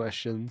jersey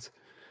questions?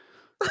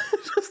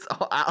 Just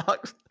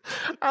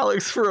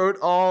Alex wrote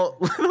all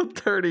Little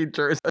Dirty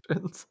jerseys.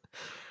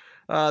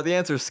 The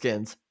answer is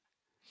skins.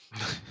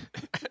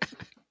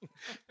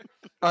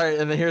 All right,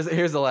 and then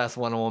here's the last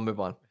one, and we'll move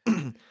on.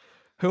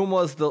 Whom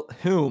was the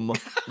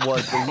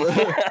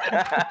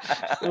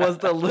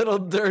Little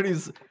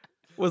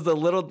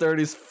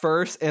Dirty's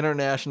first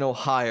international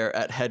hire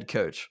at head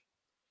coach?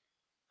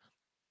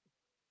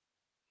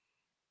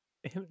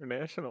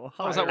 International.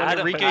 Oh, was that when hire.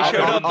 Enrique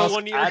Adam- showed up the Adam-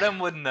 one year? Adam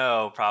would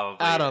know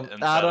probably.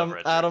 instead of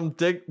Richard. Adam,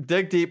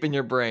 dig deep in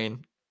your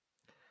brain.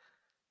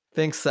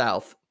 Think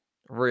south,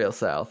 real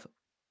south.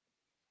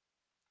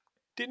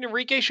 Didn't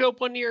Enrique show up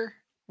one year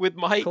with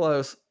Mike?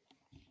 Close.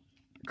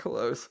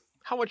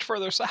 How much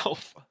further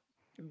south?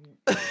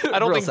 I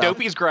don't Real think south.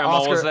 Dopey's grandma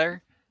was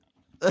Oscar-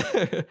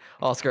 there.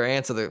 Oscar,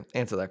 answer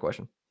that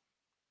question.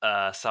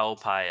 Saul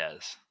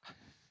Paez.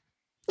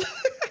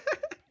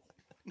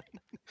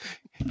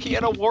 He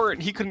had a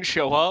warrant. He couldn't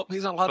show up.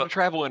 He's not allowed to But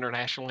travel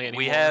internationally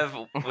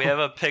anymore. We have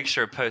a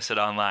picture posted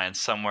online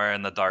somewhere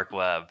in the dark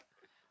web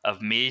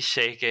of me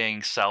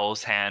shaking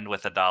Saul's hand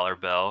with a dollar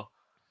bill,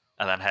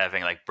 and then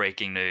having like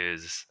breaking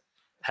news: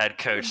 head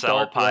coach Saul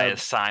Dark web.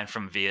 Paez signed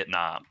from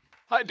Vietnam.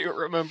 I do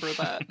remember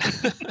that.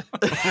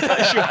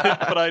 I shouldn't,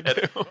 but I do.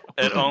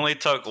 It only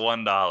took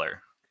 $1.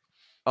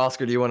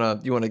 Oscar, do you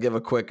wanna give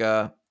a quick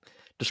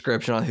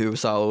description on who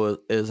Saul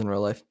is in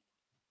real life?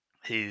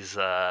 He's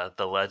the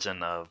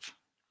legend of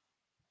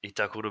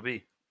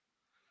Itakurubi.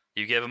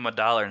 You give him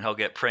 $1 and he'll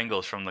get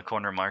Pringles from the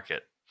corner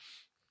market.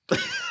 Do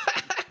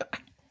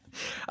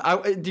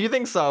you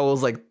think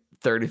Saul's like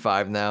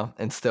 35 now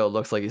and still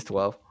looks like he's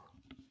 12?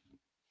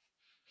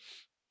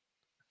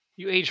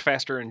 You age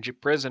faster in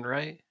prison,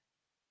 right?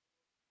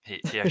 He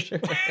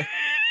actually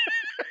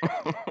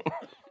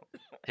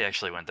he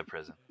actually went to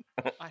prison.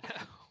 I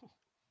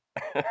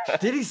know.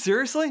 Did he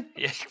seriously?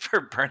 Yeah,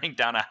 for burning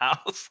down a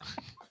house.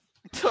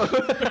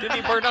 Didn't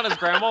he burn down his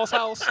grandma's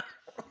house?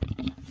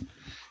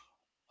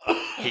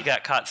 He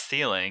got caught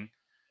stealing,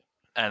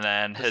 and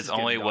then This his is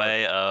getting only dark.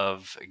 way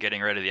of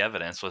getting rid of the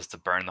evidence was to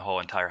burn the whole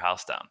entire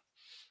house down.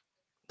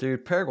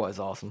 Dude, Paraguay's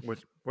awesome.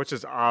 Which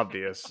is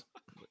obvious.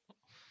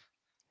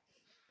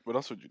 What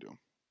else would you do?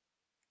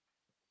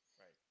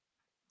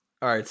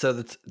 All right,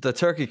 so the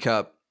Turkey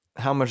Cup,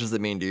 how much does it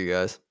mean to you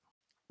guys?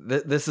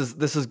 This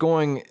is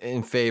going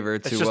in favor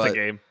to It's just a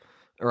game.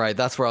 All right,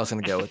 that's where I was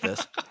going to go with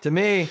this. To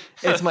me,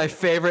 it's my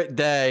favorite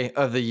day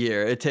of the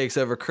year. It takes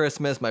over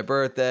Christmas, my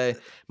birthday,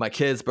 my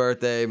kid's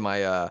birthday,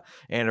 my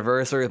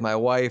anniversary with my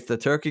wife. The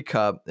Turkey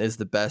Cup is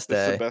the best It's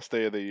day the best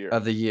day of the year.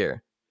 of the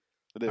year.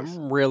 It is.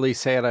 I'm really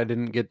sad I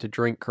didn't get to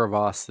drink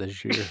Crevasse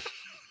this year.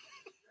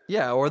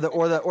 Yeah, or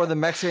the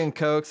Mexican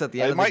Cokes at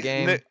the end of the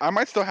game. Nick, I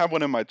might still have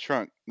one in my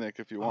trunk, Nick,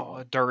 if you want. Oh,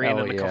 one. a Durian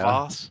Hell and the yeah.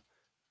 Kvass.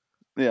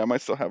 Yeah, I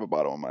might still have a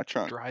bottle in my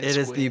trunk. Dried It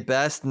is the squid.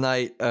 best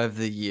night of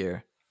the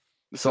year.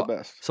 It's So- the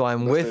best. So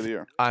I'm Best day of with the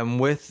year. I'm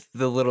with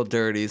the Little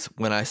Dirties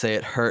when I say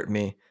it hurt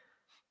me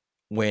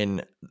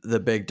when the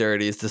Big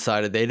Dirties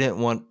decided they didn't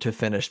want to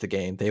finish the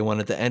game. They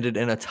wanted to end it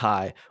in a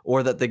tie,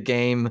 or that the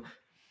game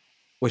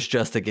was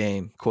just a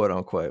game, quote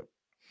unquote.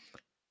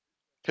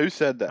 Who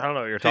said I that? don't know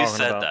what you're Who talking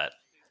said about. that?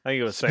 I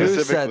think it was Sam. Who said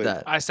Specifically.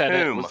 that? I said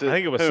it. Whom? Was I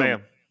think it was whom?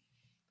 Sam.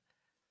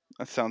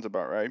 That sounds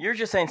about right. You're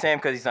just saying Sam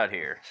because he's not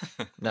here.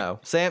 No,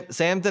 Sam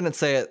didn't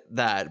say it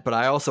that, but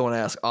I also want to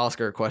ask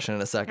Oscar a question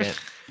in a second.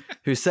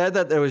 Who said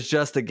that it was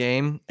just a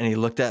game, and he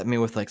looked at me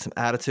with like some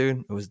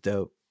attitude. It was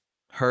dope.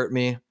 Hurt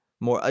me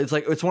more.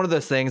 It's one of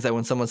those things that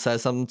when someone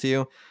says something to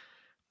you,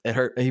 it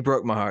hurt. He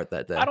broke my heart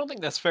that day. I don't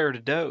think that's fair to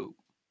Dope.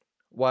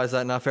 Why is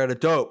that not fair to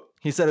Dope?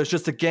 He said it was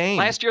just a game.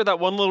 Last year, that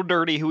one little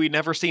dirty who we'd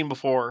never seen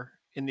before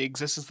in the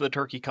existence of the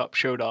Turkey Cup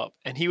showed up,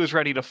 and he was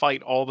ready to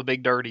fight all the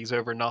big dirties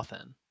over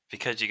nothing.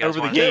 Because you guys Over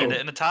the wanted to end game.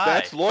 it in a tie.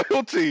 That's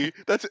loyalty.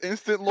 That's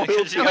instant loyalty.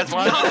 Because you guys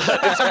wanted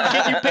It's some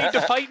kid you paid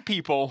to fight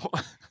people.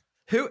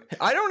 Who?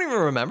 I don't even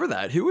remember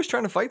that. Who was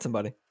trying to fight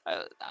somebody?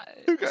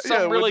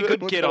 Some really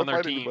good who's kid gonna on their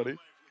fight team. anybody?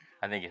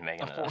 I think he's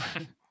making it up.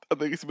 I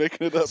think he's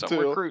making it up Some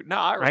too. recruit. No,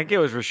 I I think it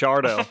was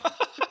Richardo.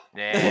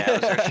 Yeah,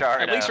 it was Richard.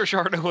 At least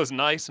Richardo was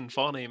nice and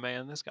funny,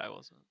 man. This guy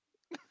wasn't.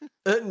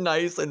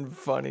 Nice and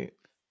funny.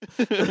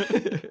 I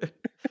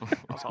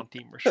was on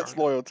Team That's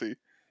Richardo. loyalty.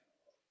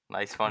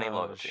 Nice, funny Oh,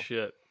 loyalty.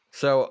 shit.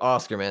 So,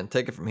 Oscar, man,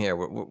 take it from here.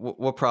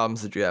 What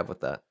problems did you have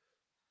with that?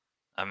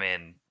 I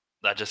mean,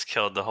 that just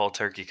killed the whole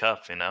Turkey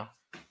Cup, you know?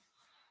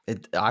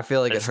 I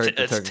feel like it It's hurt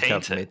the it's Turkey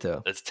Cup for me tainted.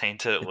 too. It's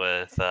tainted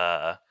with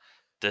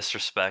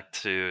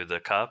disrespect to the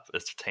cup.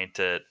 It's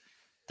tainted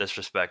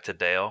disrespect to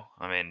Dale.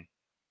 I mean,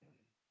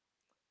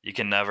 you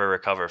can never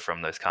recover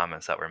from those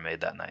comments that were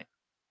made that night.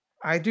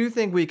 I do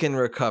think we can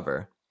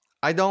recover.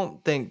 I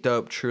don't think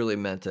Dope truly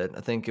meant it.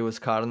 I think it was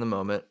caught in the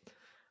moment.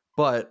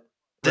 But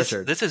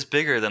Richard. This is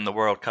bigger than the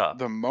World Cup.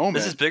 The moment.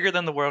 This is bigger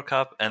than the World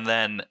Cup, and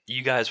then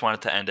you guys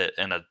wanted to end it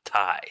in a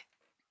tie.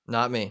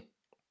 Not me.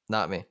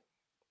 Not me.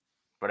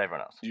 But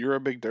everyone else. You're a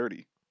big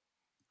dirty.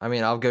 I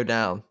mean, I'll go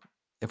down.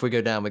 If we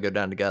go down, we go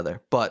down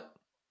together. But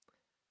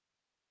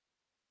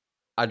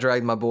I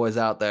dragged my boys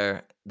out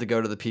there to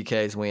go to the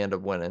PKs, and we end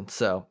up winning.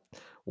 So,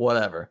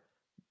 whatever.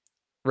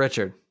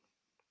 Richard,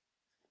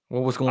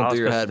 what was going I was through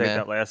your supposed head, to take man?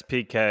 that last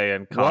PK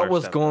and What Connor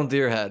was stepped going up. through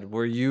your head?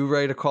 Were you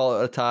ready to call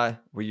it a tie?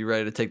 Were you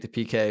ready to take the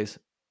PKs?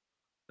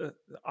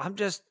 I'm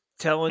just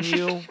telling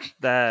you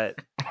that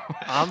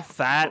I'm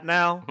fat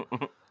now,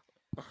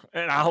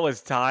 and I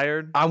was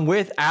tired. I'm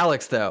with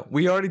Alex though.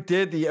 We already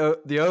did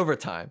the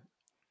overtime.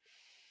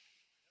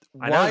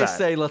 I know Why that.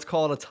 say let's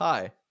call it a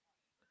tie?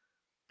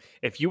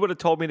 If you would have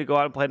told me to go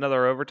out and play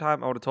another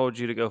overtime, I would have told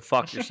you to go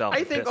fuck yourself. I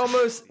and think piss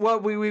almost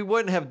we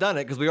wouldn't have done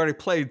it because we already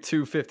played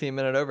 2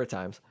 15-minute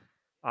overtimes.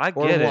 I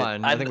Or get it.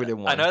 one. I think we did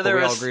one. I know but there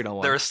we all was agreed on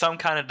one. there was some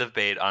kind of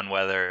debate on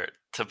whether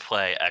to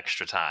play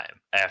extra time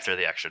after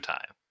the extra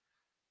time.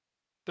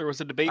 There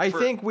was a debate. I for,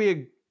 think we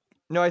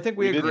We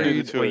did do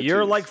agreed. the Well,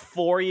 you're 202s. like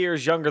 4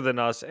 years younger than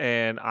us,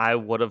 and I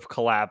would have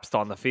collapsed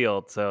on the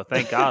field. So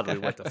thank God we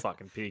went to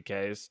fucking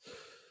PKs.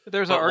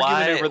 There's an But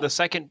argument why- over the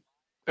second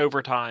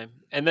overtime,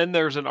 and then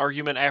there's an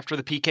argument after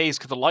the PKs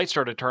because the lights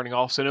started turning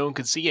off, so no one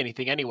could see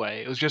anything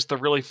anyway. It was just the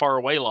really far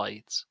away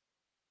lights.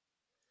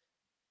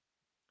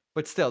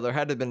 But still, there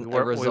had to have been a We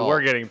result.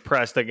 were getting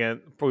pressed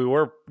again. We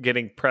were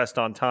getting pressed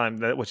on time,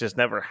 which has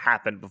never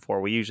happened before.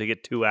 We usually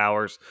get 2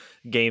 hours,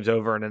 games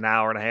over in an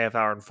hour and a half,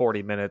 hour and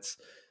 40 minutes,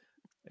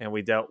 and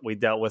we dealt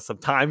with some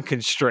time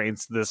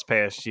constraints this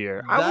past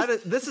year.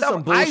 This is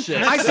some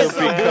bullshit. I said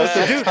some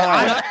bullshit,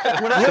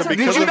 dude.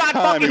 Did you not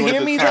fucking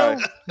hear me though?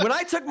 When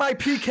I took my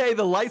PK,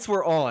 the lights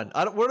were on.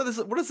 What is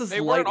this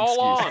They light weren't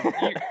all excuse?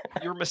 on.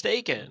 You're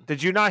mistaken.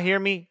 Did you not hear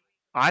me?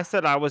 I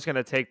said I was going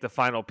to take the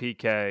final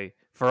PK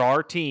for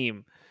our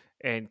team,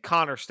 and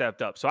Connor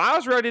stepped up. So I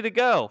was ready to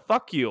go.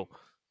 Fuck you.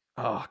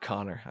 Oh,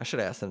 Connor. I should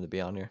have asked him to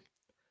be on here.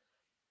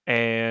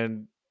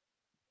 And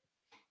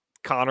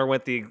Connor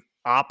went the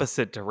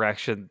opposite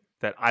direction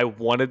that I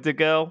wanted to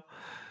go.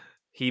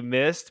 He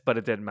missed, but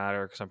it didn't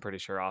matter because I'm pretty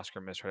sure Oscar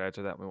missed right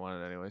after that. We won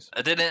it anyways.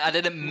 I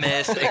didn't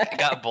miss. It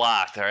got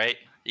blocked. All right.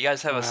 You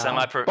guys have a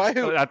semi. By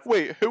who?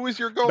 Wait, who was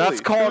your goalie? That's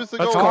Who called. was the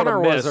That's goalie? called a Connor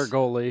was miss. our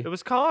goalie. It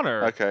was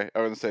Connor. Okay, I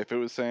was gonna say if it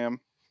was Sam.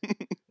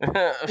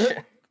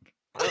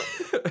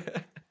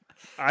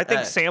 I think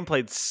Hey. Sam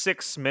played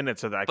 6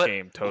 minutes of that But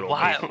game total.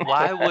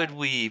 why would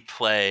we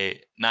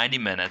play 90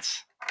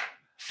 minutes,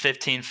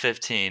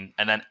 15-15,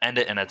 and then end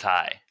it in a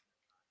tie?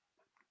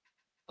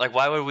 Like,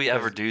 why would we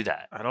ever do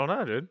that? I don't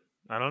know, dude.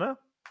 I don't know.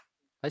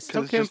 I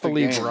still it's can't just a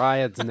believe game.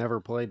 Riot's never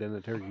played in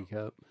a Turkey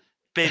Cup.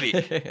 Baby,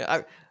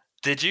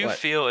 did you What?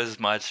 feel as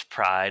much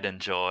pride and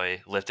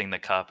joy lifting the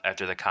cup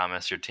after the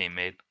comments your team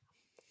made?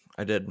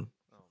 I didn't.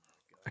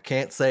 I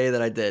can't say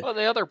that I did. Well,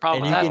 the other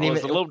problem And with you that can was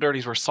even- the Little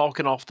Dirties were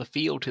sulking off the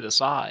field to the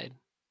side.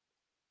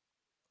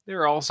 They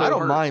were also I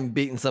don't hurt. mind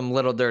beating some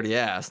little dirty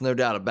ass, no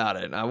doubt about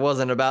it. I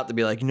wasn't about to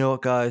be like, you know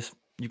what, guys,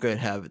 you can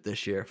have it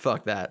this year.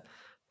 Fuck that.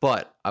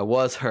 But I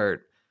was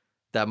hurt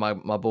that my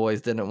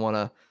boys didn't want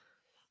to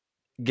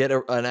get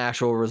an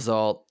actual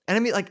result. And I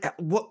mean, like,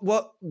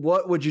 what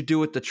would you do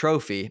with the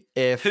trophy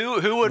if Who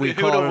would we have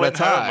called it a went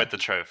home tie? with the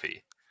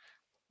trophy?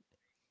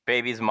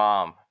 Baby's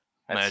mom.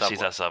 At No, Subway.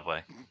 she's at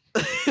Subway.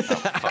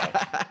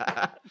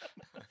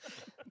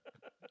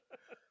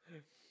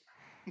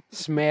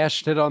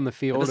 Smashed it on the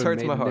field just and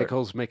hurts my made heart.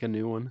 Nichols make a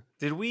new one.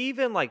 Did we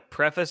even like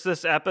preface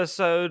this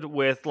episode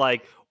with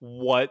like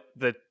what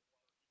the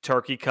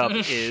Turkey Cup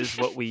is,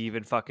 what we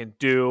even fucking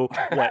do,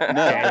 what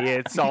No. day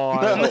it's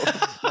on? No.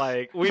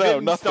 Like we No,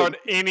 didn't nothing. start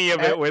any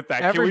of it with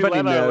that. Everybody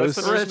Can we let our knows.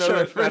 listeners know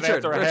Richard, that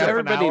after Richard, half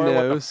everybody an hour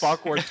what the knows.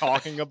 fuck we're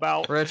talking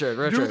about?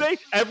 Richard, Do they?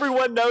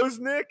 Everyone knows,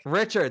 Nick?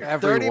 Richard, 30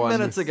 Everyone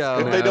minutes ago,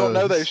 If they don't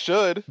know, they knows.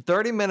 should.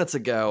 30 minutes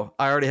ago,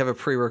 I already have a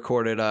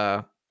pre-recorded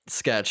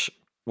sketch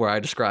where I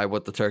describe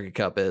what the Turkey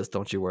Cup is.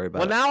 Don't you worry about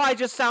Well, it. now I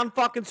just sound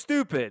fucking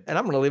stupid. And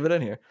I'm going to leave it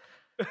in here.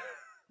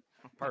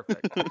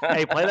 Perfect.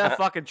 Hey, play that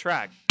fucking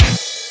track.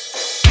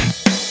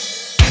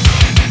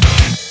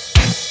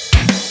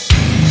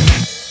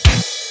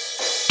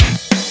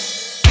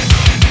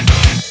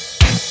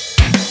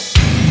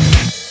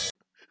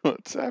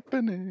 What's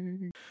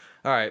happening?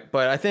 All right,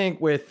 but I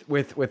think with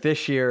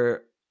this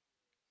year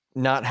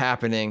not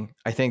happening,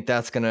 I think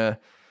that's gonna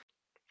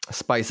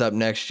spice up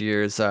next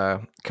year's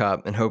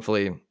cup, and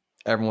hopefully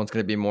everyone's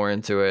gonna be more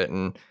into it.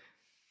 And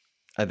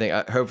I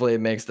think hopefully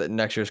it makes the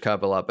next year's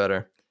cup a lot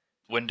better.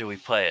 When do we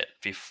play it?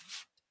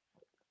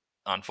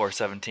 On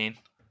 4/17?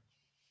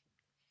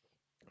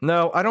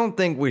 No, I don't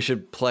think we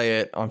should play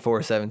it on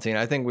 4/17.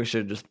 I think we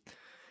should just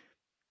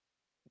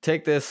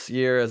take this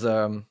year as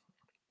a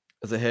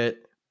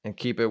hit and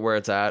keep it where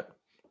it's at.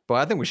 But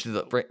I think we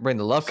should bring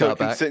the Love So it Cup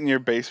can back. sit in your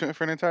basement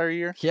for an entire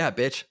year? Yeah,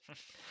 bitch.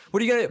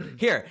 What are you gonna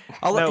here?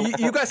 I'll No.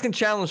 you guys can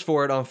challenge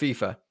for it on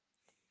FIFA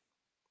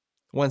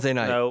Wednesday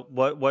night. No,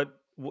 what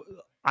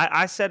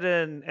I said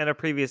in a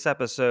previous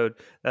episode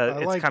I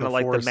it's like kind of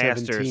like the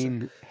Masters.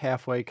 417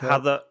 halfway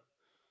cup.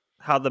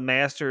 How the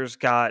Masters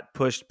got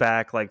pushed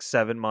back like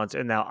 7 months,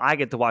 and now I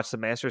get to watch the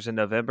Masters in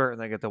November, and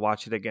I get to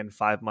watch it again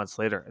 5 months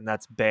later, and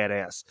that's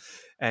badass.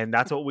 And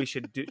that's what we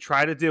should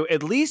try to do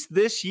at least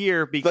this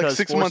year, because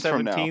 6 months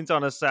from now. 417's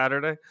on a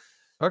Saturday.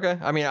 Okay.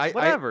 I mean, I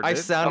Dude.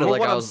 sounded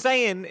What like I I'm was.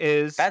 saying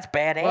is That's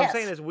badass. What I'm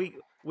saying is we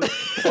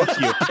fuck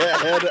you,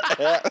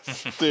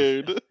 Badass,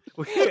 dude.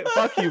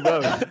 fuck you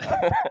both.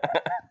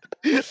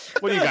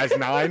 What are you guys,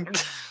 9?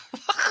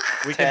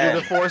 We can do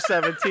the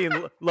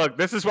 417. Look,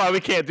 this is why we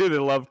can't do the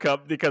Love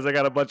Cup, because I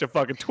got a bunch of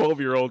fucking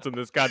 12-year-olds in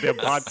this goddamn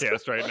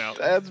podcast right now.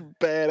 That's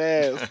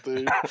badass,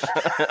 dude.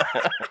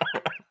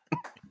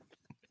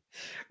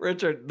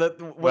 Richard,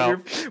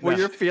 what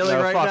you're feeling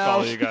right fuck now,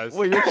 all you guys.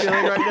 what you're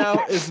feeling right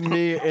now is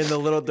me in the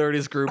Little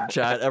Dirties group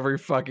chat every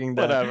fucking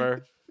day.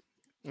 Whatever.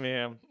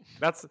 Yeah,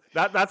 that's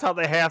how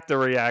they have to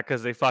react,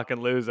 because they fucking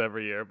lose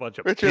every year. A bunch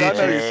of Richard, I know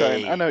bitches. you're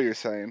saying. I know you're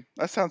saying.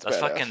 That sounds That's badass.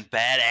 fucking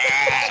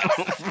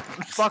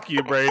badass. Fuck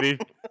you, Brady.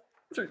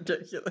 It's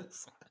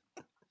ridiculous.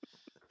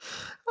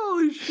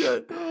 Holy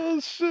shit.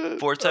 Oh shit.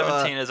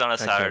 417 is on a I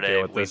can't Saturday.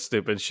 deal with We this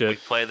stupid we shit.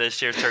 play this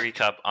year's Turkey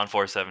Cup on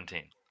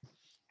 417.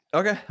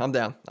 Okay, I'm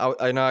down.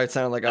 I know it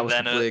sounded like I And was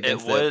then completely it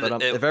against would- it,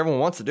 but it- if everyone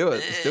wants to do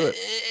it, let's do it.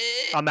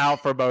 I'm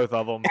out for both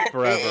of them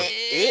forever.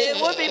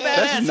 It would be badass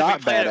That's if not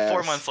we played it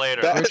 4 badass. months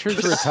later. That-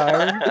 Richard's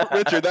retired.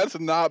 Richard, that's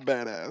not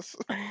badass.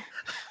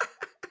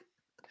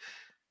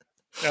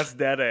 That's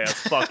dead ass.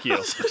 Fuck you.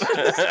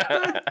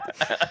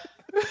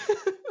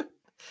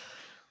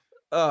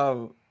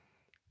 All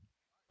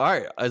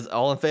right, is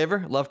all in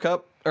favor? Love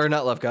Cup or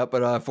not Love Cup,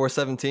 but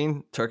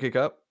 417 Turkey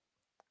Cup.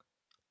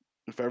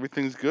 If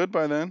everything's good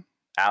by then.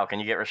 Al, can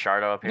you get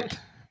Richardo up here?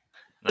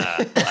 Nah,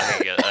 I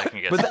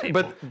can get some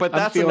people. But I'm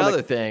that's feeling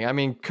another thing. I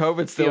mean,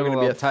 COVID's still feeling going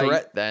to be a a little tight.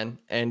 threat then,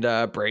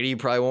 and Brady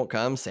probably won't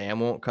come. Sam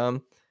won't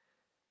come.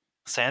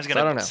 Sam's I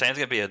don't know.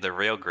 gonna be the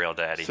real grill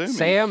daddy. Sue me.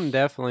 Sam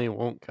definitely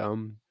won't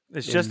come.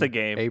 It's just in a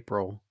game.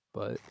 April,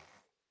 but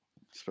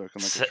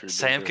Spoken like a true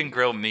Sam Big can Dirty.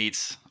 grill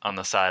meats on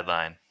the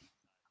sideline.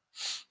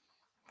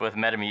 With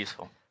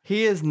Metamucil.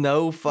 He is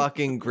no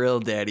fucking grill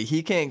daddy.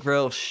 He can't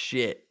grill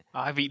shit.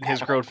 I've eaten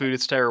his grilled food.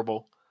 It's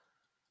terrible.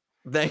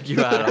 Thank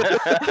you, Adam.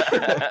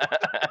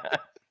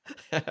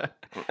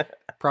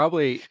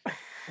 probably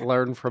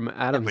learn from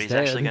Adam's But he's dad.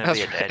 actually gonna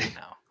be a That's daddy right.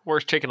 now.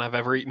 Worst chicken I've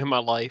ever eaten in my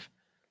life.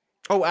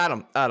 Oh,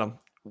 Adam.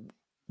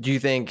 Do you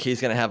think he's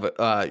gonna have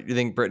a? You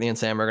think Brittany and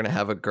Sam are gonna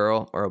have a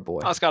girl or a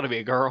boy? Oh, it's got to be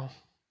a girl.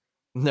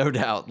 No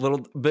doubt. Little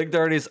Big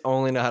Dirties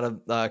only know how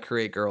to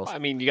create girls. I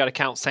mean, you got to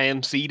count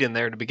Sam's seed in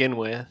there to begin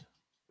with.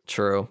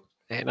 True.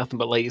 Ain't nothing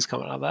but ladies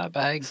coming out of that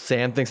bag.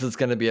 Sam thinks it's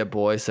gonna be a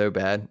boy so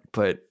bad,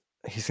 but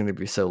he's gonna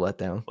be so let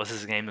down. What's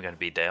his name gonna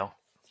be, Dale?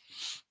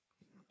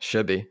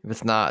 Should be. If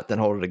it's not, then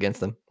hold it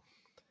against him.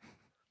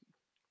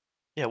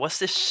 Yeah, what's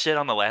this shit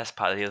on the last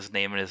pod? He was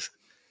naming his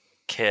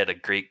kid a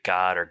Greek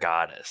god or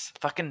goddess.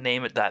 Fucking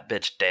name it that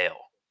bitch Dale.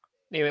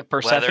 Name it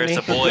Persephone. Whether it's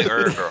a boy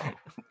or a girl.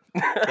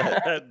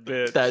 That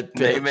bitch. That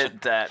Name bitch.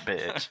 it that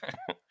bitch.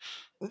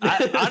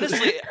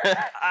 Honestly,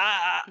 That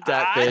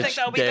I bitch. think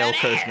that'll be Dale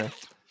badass. Kushner.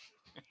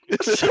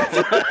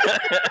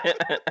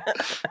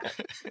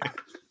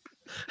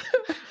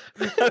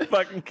 I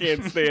fucking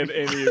can't stand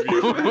any of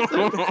you.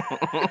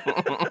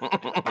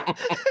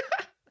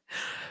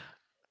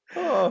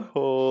 Oh,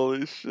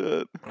 holy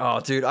shit. Oh,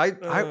 dude,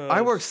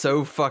 I worked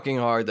so fucking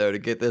hard though to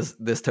get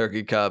this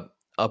Turkey Cup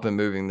up and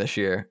moving this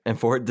year, and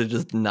for it to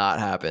just not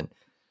happen.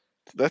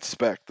 That's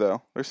spec,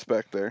 though. There's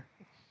spec there.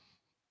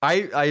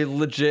 I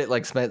legit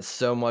like spent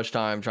so much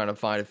time trying to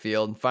find a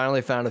field.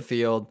 Finally found a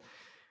field.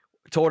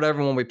 Told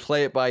everyone we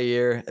play it by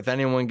ear. If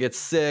anyone gets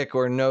sick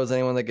or knows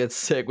anyone that gets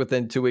sick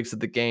within 2 weeks of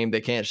the game,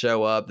 they can't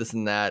show up. This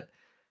and that.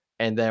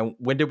 And then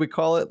when did we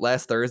call it?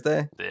 Last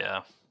Thursday,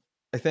 Yeah.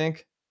 I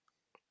think.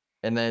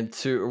 And then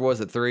 2 or was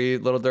it 3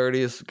 Little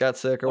Dirties got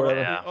sick or whatever?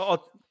 Yeah.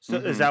 Oh, so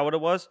Mhm. is that what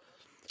it was?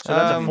 So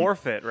that's a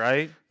forfeit,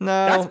 right?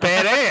 No, That's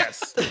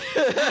badass.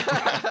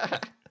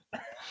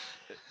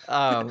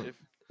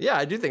 Yeah,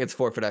 I do think it's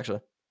forfeit actually.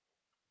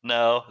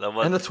 No, that And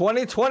wasn't. the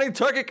 2020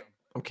 Turkey.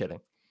 I'm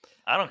kidding.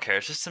 I don't care.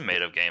 It's just a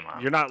made up game.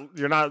 You're not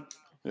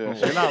Yeah.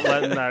 you're not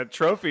letting that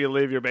trophy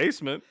leave your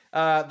basement.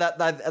 That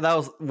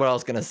was what I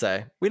was gonna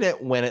say. We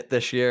didn't win it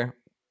this year,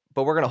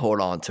 but we're gonna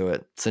hold on to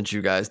it since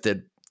you guys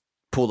did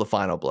pull the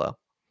final blow.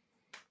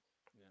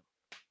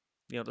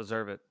 You don't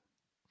deserve it,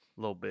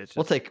 little bitch.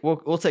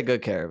 We'll take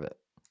good care of it,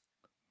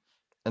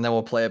 and then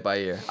we'll play it by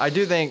ear. I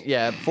do think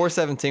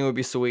 417 would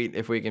be sweet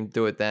if we can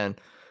do it then,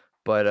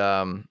 but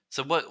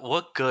So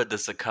what good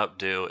does the cup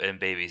do in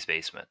Baby's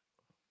basement?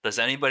 Does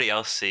anybody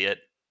else see it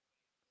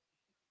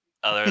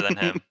other than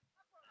him?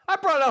 I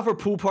brought it out for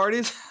pool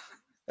parties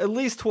at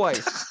least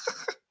twice.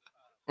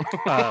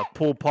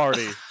 Pool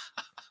party.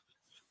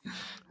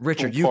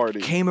 Richard, Pool you party.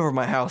 came over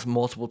my house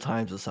multiple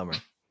times this summer.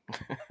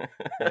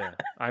 Yeah,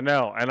 I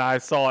know, and I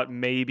saw it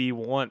maybe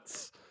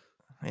once.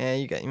 Yeah,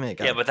 you may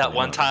got Yeah, but that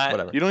one time-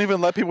 whatever. You don't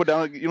even let people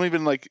down. You don't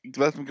even let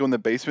them go in the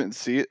basement and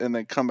see it, and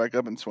then come back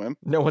up and swim.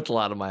 No one's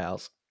allowed in my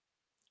house.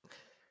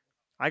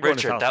 I go in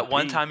his Richard, house that to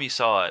one pee. time you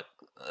saw it,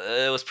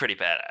 it was pretty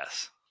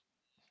badass.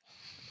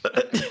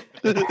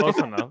 Close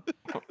enough.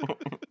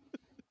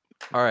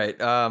 All right.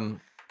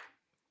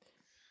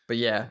 But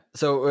yeah.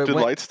 So Did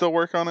lights still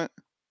work on it?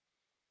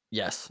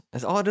 Yes.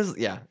 It is.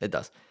 Yeah, it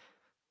does.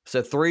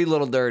 So 3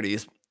 little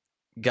dirties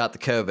got the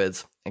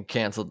COVIDs and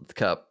canceled the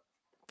cup,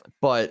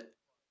 but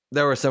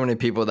there were so many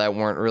people that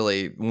weren't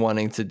really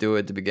wanting to do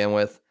it to begin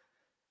with,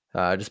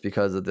 just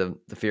because of the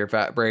fear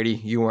factor. Brady,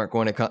 you weren't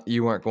going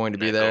to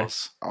be there.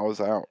 Nichols. I was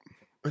out.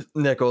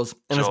 Nichols,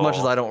 and as much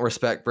as Joel. I don't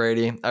respect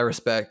Brady, I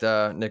respect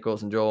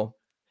Nichols and Joel,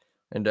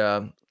 and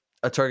a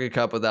turkey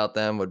cup without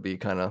them would be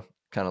kind of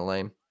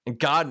lame. And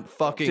God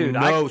fucking Dude,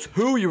 knows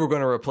who you were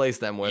going to replace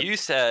them with. You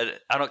said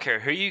I don't care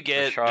who you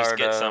get, just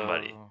get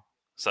somebody. Richardo.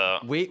 So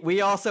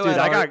We also Dude, had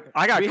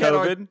I got we had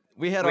COVID.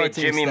 we had We our had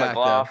team Jimmy stacked,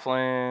 though.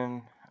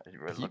 McLaughlin.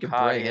 You could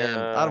bring him.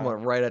 I'd have went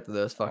right after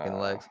those fucking Oh.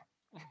 legs.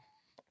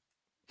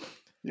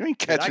 You ain't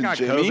Dude, I catching got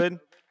Jimmy. COVID.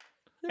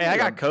 Hey, I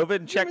got COVID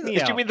and check me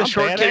Did out. you mean the I'm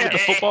short kid with the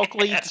badass. football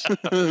cleats?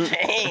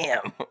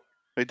 Damn.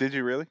 Wait, did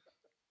you really?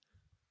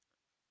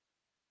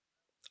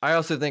 I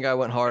also think I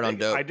went hard on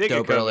Dope. I did get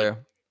Dope COVID.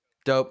 earlier.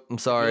 Dope, I'm If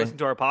you sorry. listen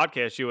to our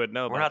podcast, you would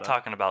know. we're about not that.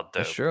 talking about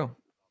dope. That's true.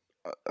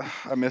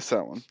 I missed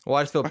that one. Well,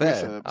 I just feel I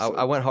missed bad. that I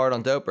episode. went hard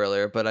on Dope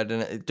earlier, but I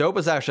didn't. Dope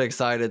was actually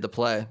excited to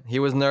play. He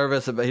was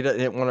nervous, but he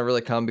didn't want to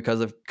really come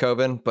because of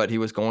COVID, but he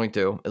was going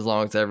to, as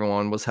long as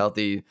everyone was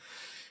healthy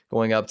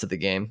going up to the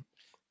game.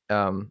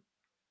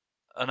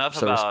 Enough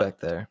So about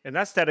respect there. And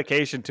that's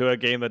dedication to a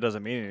game that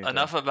doesn't mean anything.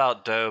 enough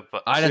about dope.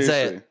 I didn't say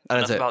Seriously. it. I didn't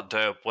Enough say it. about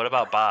dope. What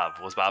about Bob?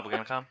 Was Bob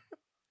gonna come?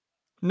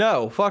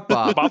 No, fuck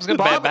Bob. Bob's gonna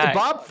bat back.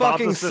 Bob Bob's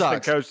fucking assistant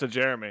sucks. coach to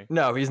Jeremy.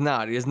 No, he's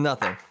not. He has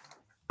nothing.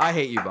 I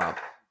hate you, Bob.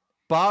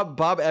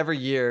 Bob every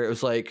year it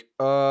was like,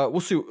 we'll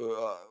see.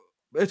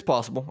 It's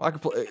possible. I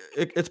could play.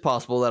 It's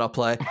possible that I'll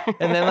play.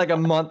 And then like a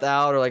month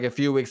out or like a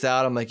few weeks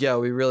out, I'm like, yo,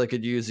 we really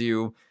could use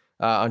you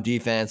on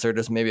defense or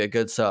just maybe a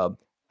good sub.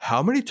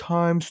 How many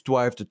times do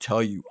I have to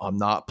tell you I'm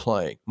not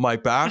playing? My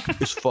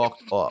back is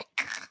fucked up.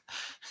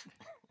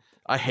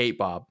 I hate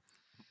Bob.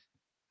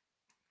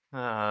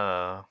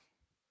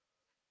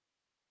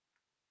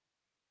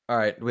 All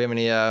right. Do we have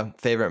any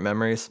favorite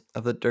memories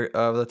of the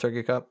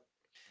Turkey Cup?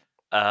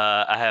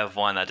 I have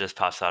one that just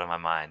pops out of my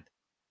mind.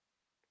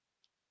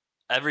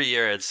 Every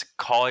year it's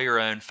call your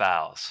own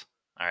fouls.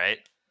 All right.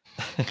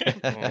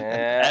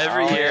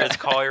 Every year it's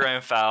call your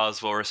own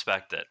fouls. We'll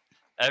respect it.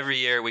 Every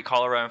year we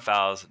call our own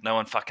fouls. No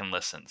one fucking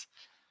listens.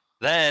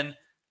 Then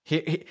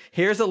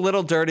Here's a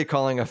little dirty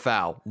calling a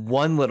foul.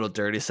 One little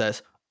dirty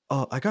says,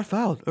 "Oh, I got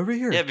fouled over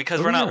here." yeah, because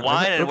Over we're not here.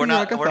 whining. Over We're here, I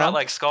not. got We're not fouled."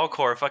 like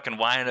Skullcore fucking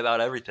whining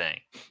about everything.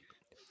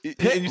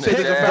 Pick, And you say pick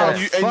the the foul,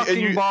 and fucking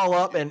you- ball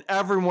up, and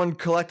everyone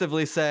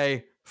collectively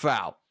say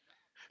foul.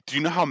 Do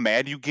you know how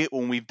mad you get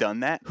when we've done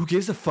that? Who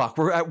gives a fuck?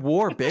 We're at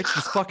war, bitch.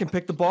 Just fucking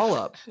pick the ball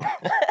up.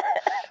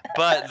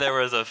 But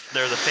there's a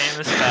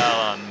famous foul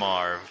on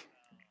Marv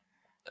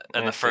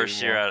in the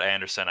first year at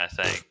Anderson, I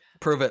think.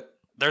 Prove it.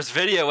 There's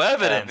video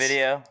evidence.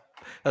 Video.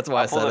 That's why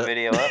I'll I pull said the it.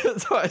 video up.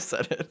 That's why I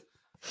said it.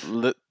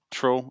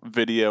 Literal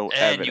video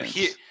And you evidence.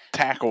 hear-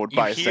 Tackled You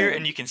by hear Sam.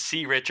 and you can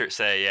see Richard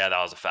say, "Yeah, that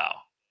was a foul."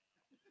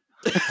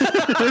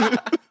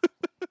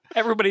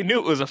 Everybody knew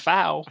it was a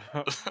foul.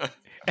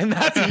 And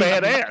that's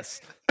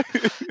badass.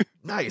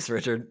 Nice,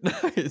 Richard.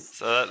 Nice.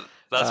 So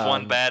that's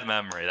one Um, bad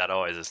memory that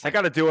always is. I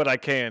got to do what I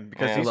can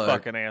because Yeah. these Look.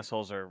 fucking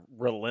assholes are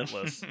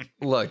relentless.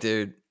 Look,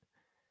 dude.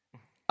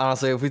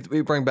 Honestly, if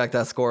we bring back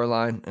that score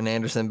line and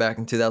Anderson back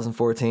in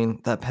 2014,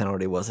 that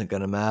penalty wasn't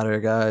gonna matter,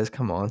 guys.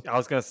 Come on. I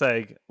was gonna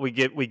say we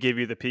give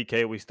you the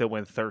PK, we still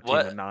win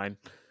 13-9.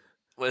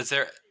 Was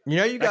there? You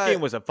know you That guys. game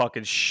was a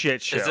fucking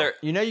shit show. Is there?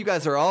 You know you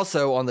guys are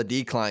also on the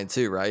decline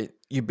too, right?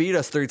 You beat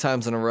us 3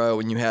 times in a row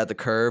when you had the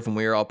curve and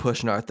we were all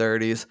pushing our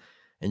 30s,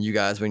 and you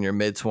guys were in your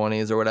mid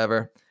 20s or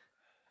whatever.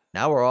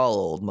 Now we're all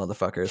old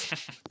motherfuckers,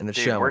 and it's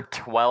Dude, showing. we're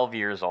 12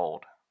 years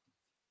old.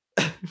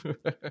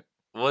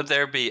 Would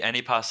there be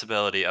any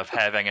possibility of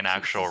having an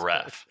actual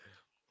ref?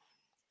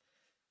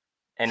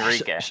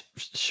 Enrique.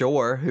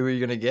 Sure. Who are you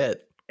gonna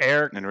get?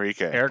 Eric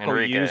Enrique. will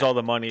Enrique. use all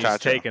the money he's Chacho.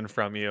 taken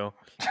from you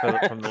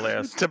from the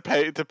last to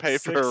pay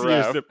 6 for a years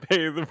ref. to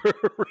pay the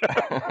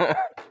ref.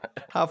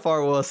 How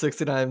far will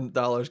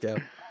 $69 go?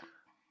 Pretty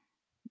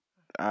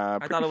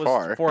thought it was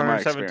far, in my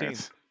 417.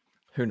 experience.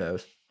 Who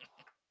knows?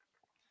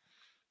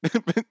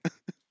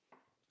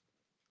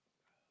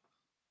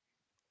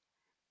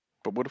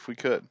 But what if we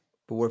could?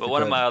 But, what if But we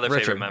one of could? my other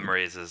Richard, favorite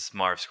memories is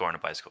Marv scoring a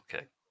bicycle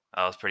kick.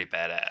 That was pretty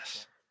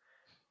badass.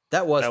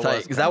 That was That tight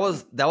was because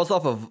that was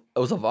off of it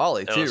was a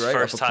volley It too, was right?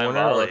 first Off a time corner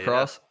or volley, a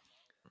cross.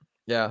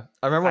 Yeah,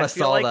 I remember when I,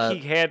 feel saw like that.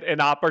 he had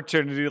an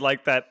opportunity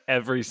like that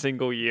every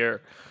single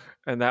year.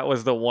 And that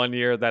was the one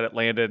year that it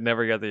landed. And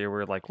every other year we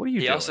were like, what are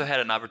you He doing? also had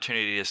an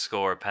opportunity to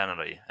score a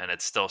penalty, and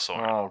it's still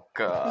soaring. Oh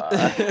god.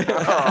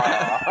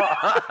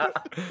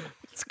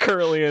 It's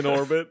currently in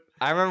orbit.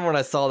 I remember when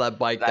I saw that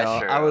bike That's though.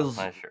 true.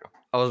 That's true.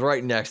 I was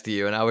right next to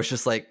you, and I was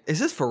just like, "Is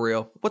this for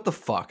real? What the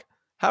fuck?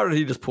 How did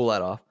he just pull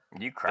that off?"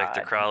 You cried.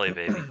 Victor Crowley,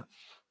 baby.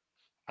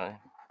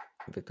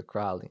 Victor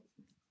Crowley.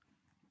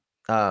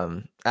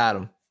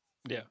 Adam.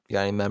 Yeah. You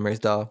got any memories,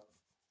 dog?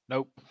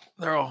 Nope.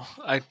 They're all.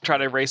 I try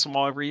to erase them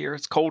all every year.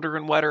 It's colder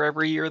and wetter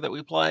every year that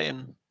we play,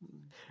 and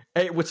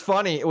Hey, what's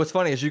funny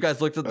is you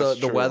guys looked at That's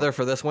the true. weather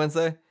for this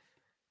Wednesday.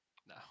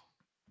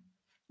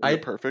 Is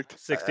it perfect?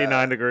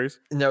 69 degrees.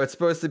 No, it's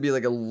supposed to be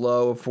like a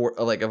low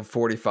of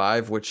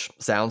 45, which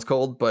sounds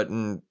cold, but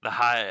The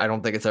high. I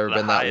don't think it's ever the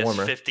been high that is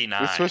warmer.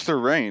 59. It's supposed to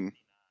rain.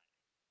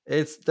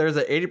 There's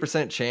an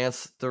 80%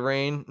 chance to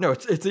rain. No,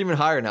 it's even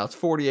higher now. It's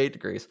 48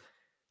 degrees.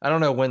 I don't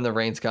know when the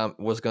rain's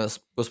was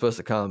supposed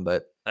to come,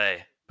 but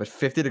Hey,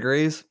 50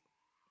 degrees,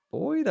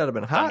 boy, that'd have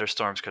been hot.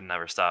 thunderstorms could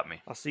never stop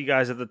me. I'll see you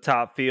guys at the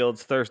top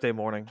fields Thursday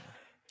morning.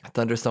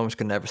 Thunderstorms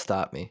could never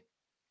stop me.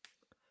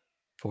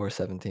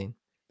 417.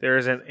 There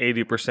is an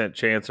 80%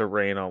 chance of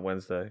rain on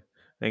Wednesday. I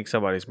think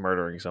somebody's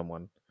murdering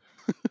someone.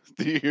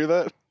 Do you hear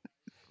that?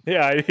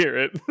 Yeah, I hear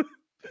it.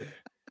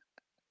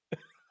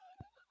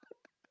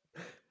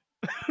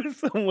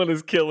 Someone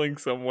is killing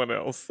someone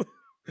else.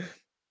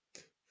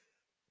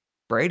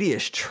 Brady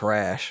is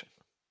trash.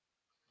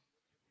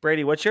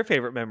 Brady, what's your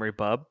favorite memory,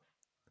 bub?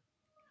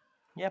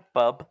 Yeah,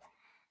 bub.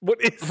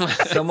 What is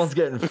that? Someone's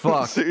getting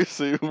fucked.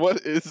 Seriously,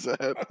 what is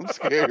that? I'm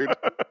scared.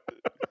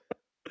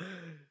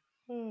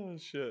 Oh,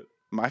 shit.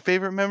 My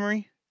favorite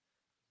memory?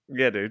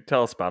 Yeah, dude.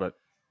 Tell us about it,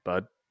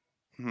 bud.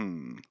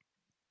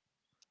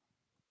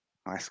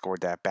 I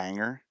scored that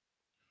banger.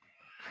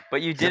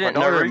 But you Yeah, didn't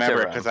but I Naruto don't remember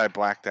run. because I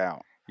blacked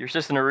out. You're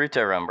just a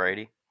Naruto run,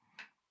 Brady.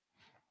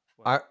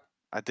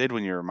 I did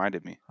when you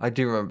reminded me. I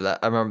do remember that.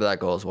 I remember that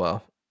goal as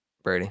well,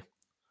 Brady.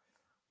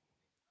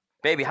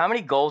 Baby, how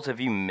many goals have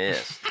you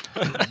missed?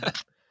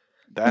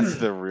 That's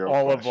the real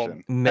All of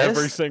question. them. Missed?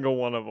 Every single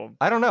one of them.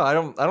 I don't know.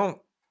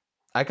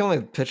 I can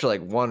only picture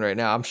like one right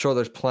now. I'm sure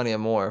there's plenty of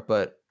more,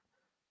 but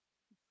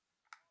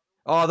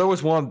there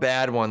was one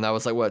bad one that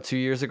was like 2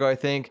 years ago, I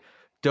think.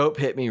 Dope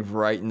hit me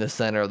right in the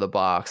center of the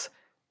box,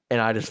 and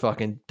I just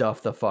fucking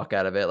duffed the fuck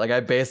out of it. Like I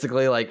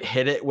basically like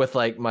hit it with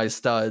like my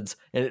studs,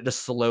 and it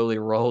just slowly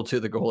rolled to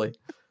the goalie.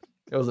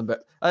 It was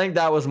I think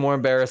that was more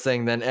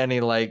embarrassing than any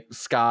like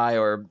sky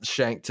or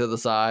shank to the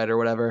side or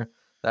whatever.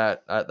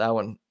 That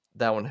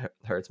one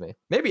hurts me.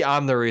 Maybe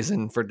I'm the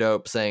reason for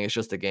Dope saying it's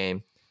just a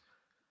game.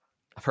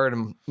 I've heard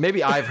him.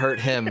 Maybe I've hurt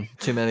him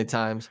too many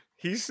times.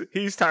 He's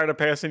tired of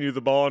passing you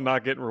the ball and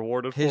not getting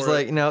rewarded for it. He's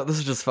like, no, this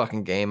is just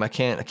fucking game. I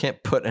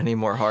can't put any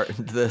more heart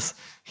into this.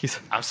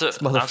 I'm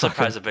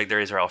surprised the Big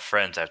Dirties are all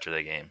friends after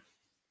the game.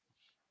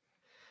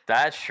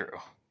 That's true.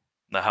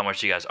 Now, how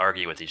much you guys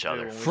argue with each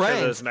other?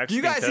 Friends. Do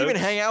you guys even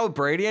hang out with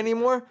Brady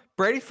anymore?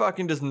 Brady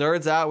fucking just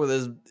nerds out with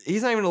his.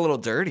 He's not even a little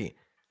dirty.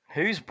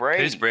 Who's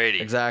Brady? Who's Brady?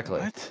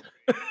 Exactly.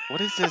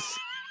 What is this?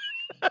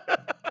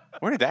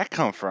 Where did that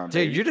come from, dude?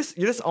 baby?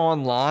 You're just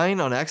online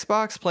on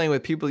Xbox playing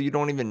with people you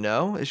don't even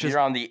know. It's just You're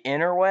on the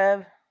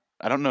interweb.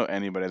 I don't know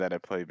anybody that I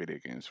play video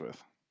games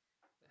with.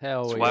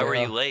 Hell So yeah. why were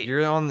you late?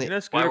 You're on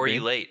the. Why were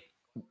you late?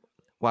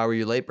 Why were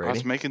you late, I Brady?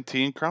 was making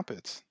tea and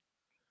crumpets.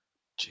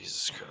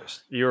 Jesus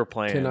Christ! You were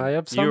playing. Can I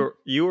have some?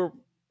 You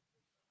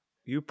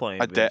were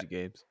playing video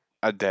games.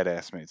 I dead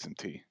ass made some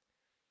tea.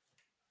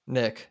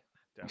 Nick,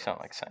 You sound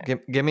like Sam.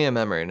 give me a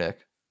memory, Nick.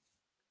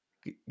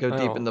 Go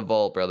deep Oh. in the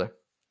vault, brother.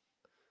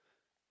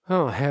 I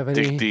don't have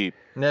any Dig deep.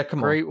 Nick, come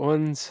great on.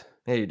 ones.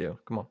 Yeah, you do.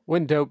 Come on.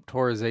 When Dope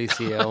tore his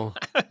ACL.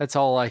 That's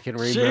all I can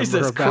remember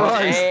Jesus about.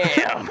 Christ.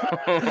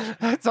 Damn.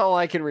 That's all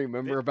I can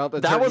remember about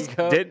the That Turkey was-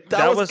 Cup.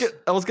 That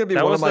was gonna be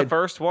that one was of my. the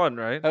first one,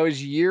 right? That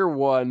was year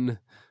one.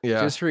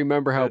 Yeah. Just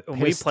remember how When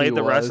we pissed played he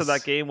the rest of was.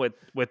 that game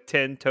with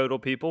 10 total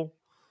people.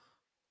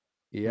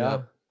 Yeah.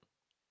 Yep.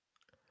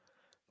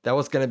 That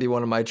was gonna be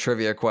one of my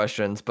trivia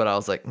questions, but I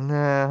was like,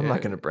 nah, I'm not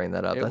It- gonna bring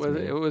that up. It That's was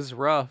mean. it was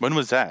rough. When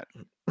was that?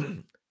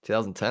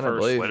 2010, I First-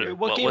 believe. What-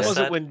 What game was was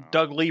that? it when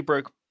Doug Lee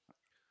broke?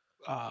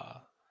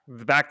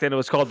 Back then, it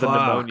was called the Fuck.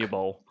 Pneumonia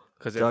Bowl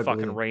because it Doug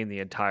fucking Lee. rained the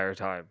entire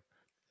time.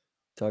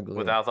 Doug Lee.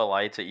 Without the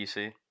lights at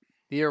UC.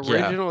 The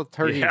original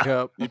Turkey Yeah.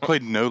 Cup You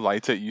played no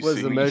lights at UC.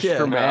 was the most Yeah.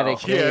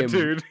 dramatic Yeah, game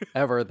dude.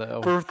 ever,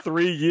 though. For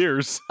 3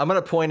 years. I'm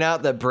gonna point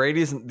out that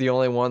Brady's the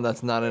only one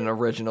that's not an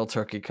original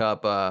Turkey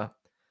Cup.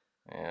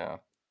 Yeah.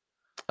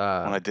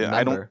 I did-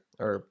 I don't- member,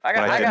 Or I When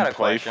got, I I got didn't a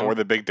play question. for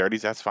the Big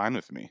Dirties, that's fine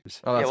with me.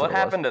 oh, Yeah, that's what it was.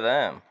 happened to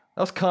them?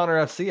 That was Connor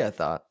FC, I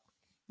thought.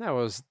 That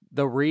was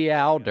the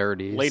Real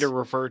Dirties. Later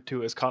referred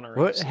to as Connor.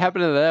 What FC.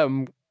 happened to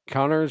them?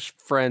 Connor's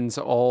friends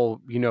all,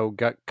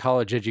 got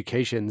college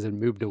educations and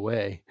moved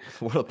away.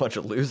 What a bunch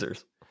of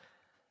losers.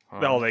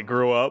 Oh, they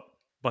grew up.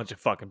 Bunch of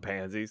fucking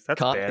pansies. That's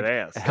Con-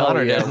 badass. Hell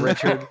Connor yeah, did.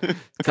 Richard.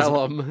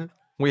 Tell them.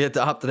 We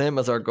adopted him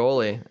as our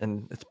goalie,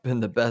 and it's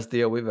been the best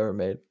deal we've ever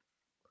made.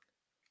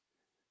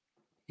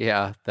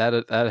 Yeah,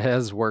 that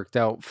has worked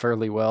out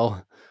fairly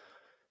well,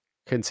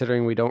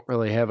 considering we don't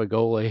really have a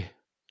goalie.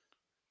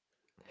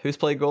 Who's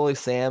played goalie?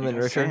 Sam and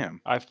Yeah, Richard?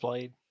 Sam. I've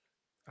played.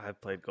 I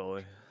played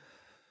goalie.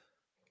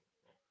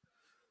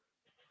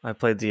 I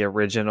played the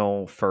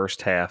original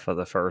first half of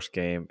the first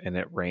game, and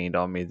it rained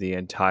on me the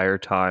entire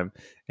time,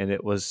 and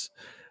it was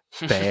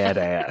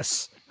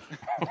badass.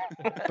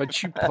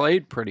 But you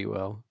played pretty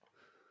well.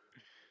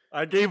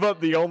 I gave up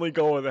the only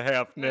goal of the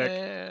half, Nick.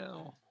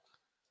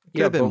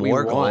 Yeah, have been but we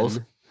more won. goals.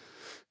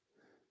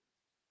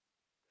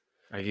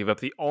 I gave up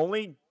the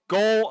only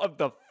goal of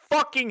the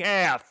fucking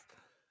half.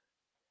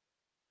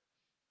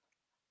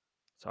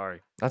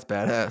 Sorry. That's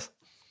badass.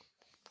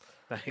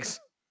 Thanks.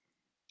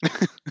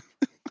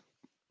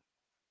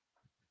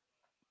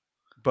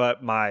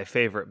 But my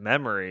favorite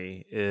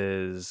memory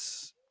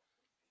is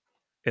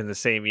in the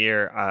same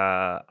year.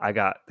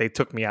 They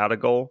took me out of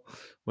goal,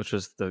 which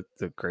was the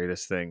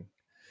greatest thing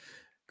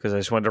because I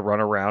just wanted to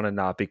run around and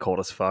not be cold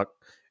as fuck.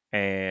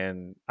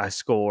 And I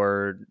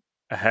scored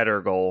a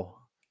header goal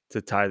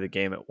to tie the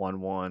game at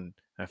 1-1.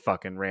 I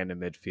fucking ran to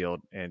midfield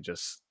and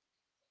just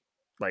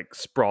like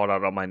sprawled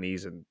out on my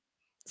knees and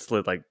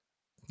slid like,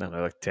 I don't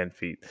know, like 10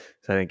 feet.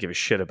 So I didn't give a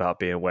shit about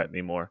being wet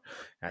anymore.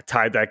 And I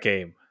tied that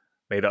game,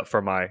 made up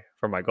for my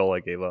goal I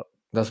gave up.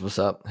 That's what's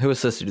up. Who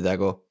assisted you that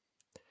goal?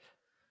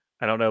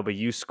 I don't know, but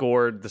you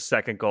scored the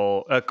second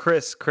goal.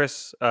 Chris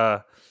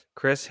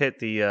hit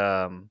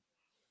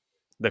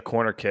the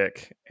corner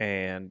kick,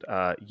 and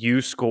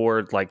you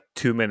scored like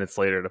 2 minutes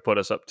later to put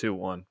us up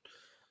 2-1.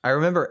 I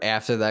remember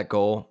after that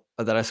goal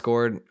that I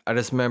scored, I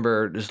just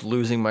remember just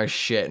losing my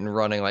shit and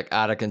running like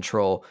out of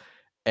control.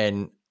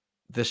 And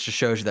this just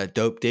shows you that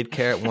dope did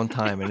care at one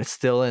time, and it's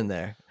still in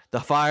there.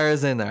 The fire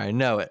is in there. I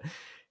know it.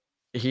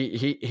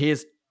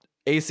 His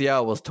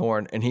ACL was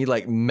torn, and he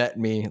like met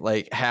me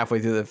like halfway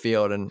through the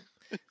field, and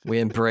we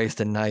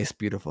embraced a nice,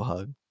 beautiful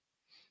hug.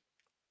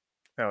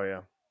 Hell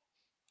yeah.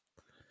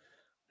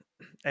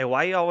 Hey,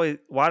 why do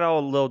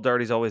all little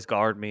dirties always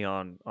guard me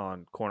on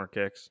corner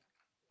kicks?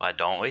 Why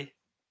don't we?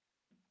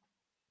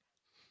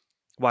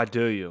 Why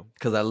do you?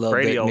 Because I love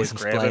Brady me always some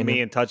grabbing me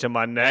splaining. and touching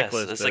my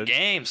necklace. Yes, it's a dude.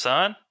 game,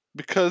 son.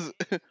 Because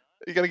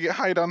you gotta get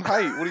height on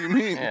height. What do you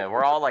mean? Yeah,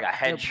 we're all like a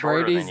head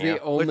shorter Brady's than you.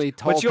 the only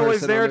tall But you always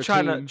person there on our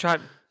trying team.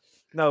 to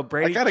No,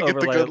 Brady. I gotta get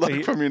the overlay- good luck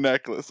he- from your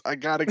necklace. I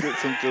gotta get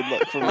some good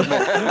luck from your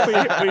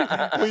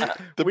necklace.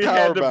 The we power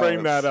had to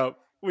bring balance. that up.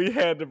 We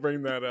had to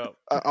bring that up.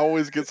 I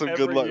always get some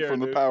good Every luck year, from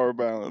the dude. power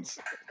balance.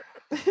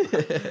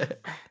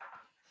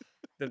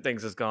 Them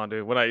things is gone,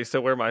 dude. When I used to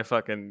wear my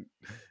fucking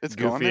It's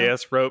gone goofy now?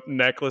 ass rope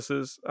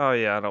necklaces. Oh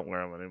yeah, I don't wear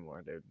them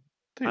anymore, dude.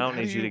 Dude, I don't how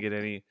need do you to get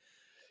any.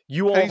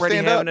 You how do you already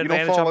stand have up? an You don't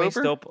advantage fall on me. over?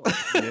 Still,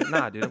 Yeah,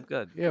 nah, dude, I'm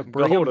good. Yeah,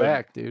 bring him Golden.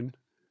 back, dude.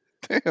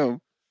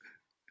 Damn.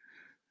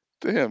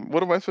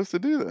 What am I supposed to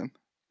do then?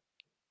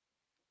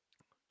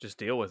 Just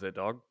deal with it,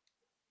 dog.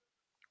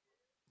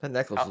 That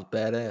necklace was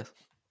badass.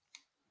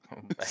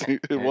 See,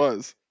 it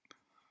was.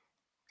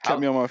 Kept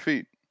me on my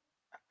feet.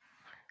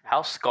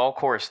 How's Skull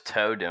Course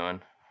Toe doing?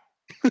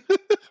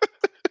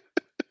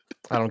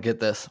 I don't get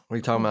this. What are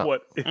you talking about?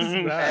 What is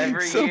that?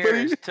 Every year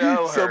his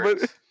toe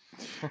hurts.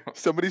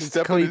 Somebody His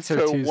stepped on his cleats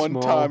are toe too one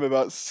small. time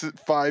about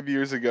 5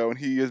 years ago, and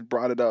he has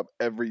brought it up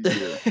every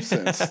year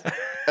since.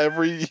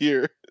 Every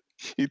year,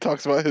 he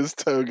talks about his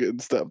toe getting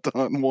stepped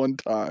on one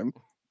time.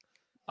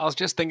 I was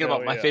just thinking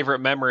about my favorite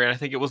memory, and I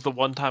think it was the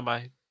one time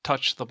I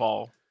touched the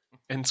ball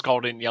and Skull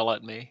didn't yell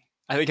at me.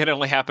 I think it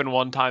only happened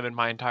one time in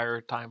my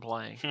entire time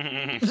playing.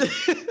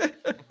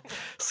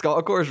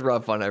 Skull Core's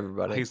rough on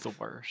everybody. He's the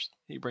worst.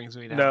 He brings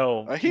me down.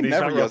 No, He he's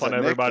never not yells rough on at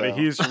Nick, everybody. though.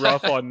 He's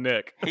rough on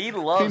Nick. He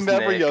loves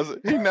Nick.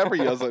 He never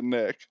yells at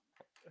Nick.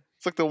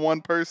 It's like the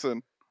one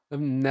person. I've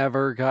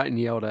never gotten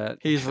yelled at.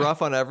 He's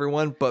rough on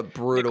everyone, but Nick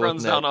brutal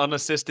runs with down Nick.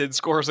 unassisted,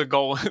 scores a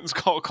goal, and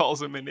Skull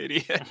calls him an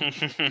idiot.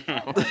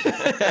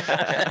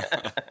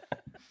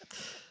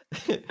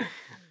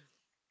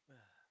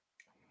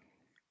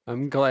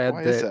 I'm glad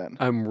Why is that that?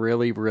 I'm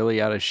really,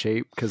 really out of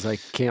shape because I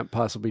can't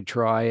possibly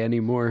try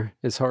anymore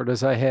as hard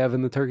as I have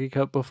in the Turkey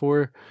Cup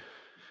before.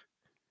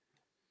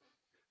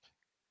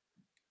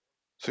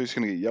 So he's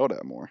going to get yelled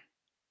at more.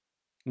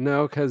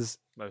 No, because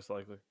Most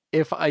likely.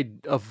 if I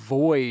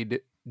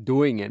avoid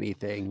doing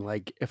anything,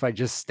 like if I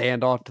just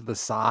stand off to the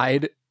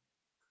side,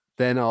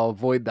 then I'll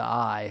avoid the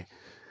eye.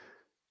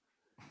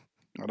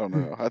 I don't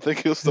know. I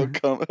think he'll still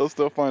come. He'll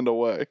still find a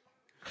way.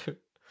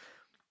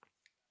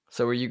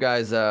 So were you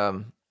guys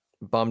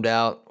bummed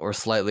out or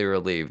slightly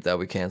relieved that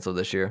we canceled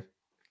this year?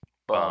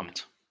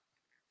 Bummed.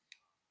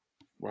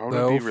 Why would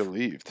I be Both.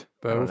 relieved?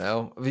 I don't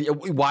know.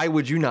 Why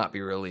would you not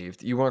be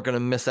relieved? You weren't going to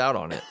miss out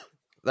on it.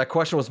 That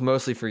question was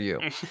mostly for you.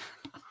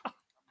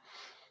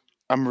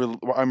 I'm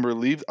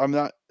relieved. I'm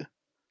not.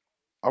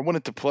 I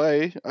wanted to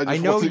play. I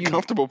just know wasn't you-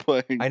 comfortable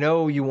playing. I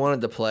know you wanted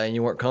to play and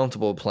you weren't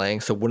comfortable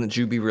playing, so wouldn't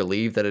you be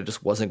relieved that it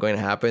just wasn't going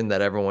to happen,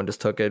 that everyone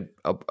just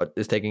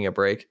is taking a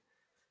break?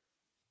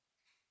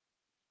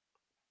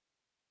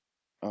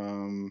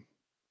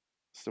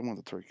 Still want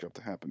the Turkey Cup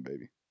to happen,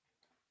 baby.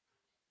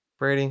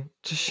 Brady,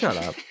 just shut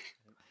up.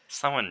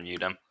 Someone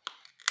mute him.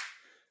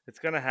 It's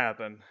gonna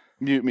happen.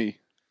 Mute me.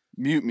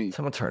 Mute me.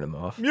 Someone turn him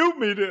off. Mute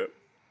me, dude.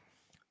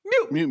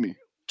 Mute me.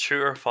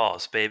 True or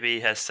false? Baby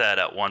has said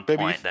at one Baby.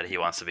 point that he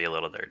wants to be a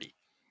little dirty.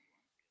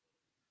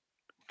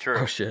 True.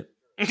 Oh shit.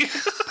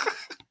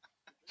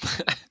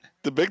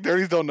 The big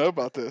dirties don't know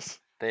about this.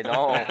 They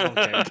don't.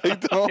 Okay. They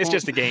don't. It's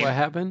just a game. What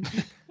happened?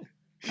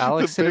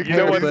 Alex The in a big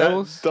pair of daddies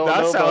bills. don't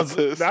know about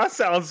this. That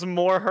sounds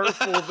more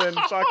hurtful than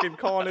fucking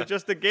calling it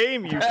just a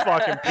game. You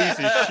fucking piece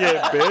of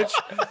shit, bitch.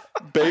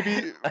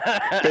 Baby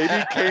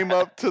came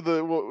up to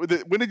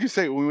when did you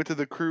say it? When we went to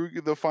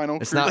the final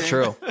It's crew not game?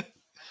 true.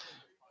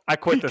 I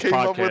quit He this came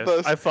up with podcast.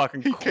 us. I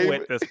fucking He came-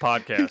 quit this He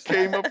podcast.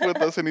 came up with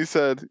us and he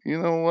said, "You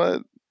know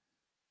what?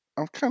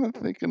 I'm kind of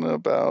thinking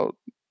about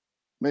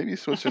maybe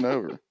switching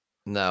over."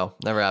 No,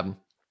 never happened.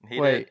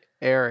 Wait,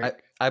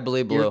 Eric, I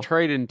believe Blue. you're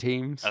trading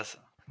teams.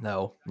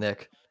 No,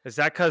 Nick. Is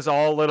that because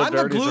all little I'm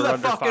the dirties glue are that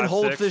under fucking 5'6"?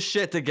 holds this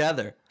shit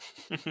together.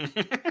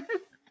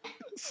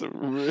 It's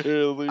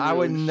really, I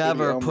would really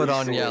never shitty put the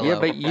on sword. yellow. Yeah,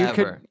 but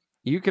ever.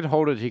 you could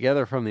hold it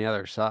together from the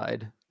other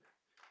side.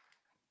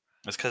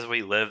 It's because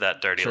we live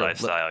that dirty True.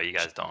 lifestyle. You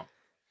guys don't.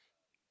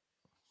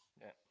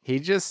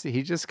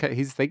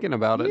 He's thinking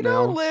about You it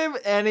don't now. live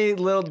any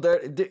little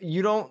dirt.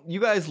 You don't. You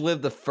guys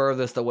live the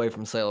furthest away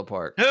from Sailor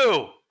Park.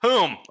 Who?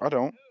 Whom? I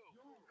don't.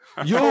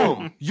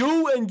 You,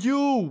 you, and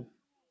you.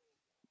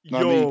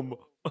 Not me. Yum.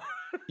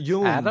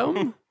 You.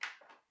 Adam?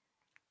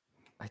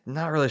 I'm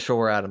not really sure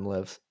where Adam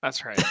lives.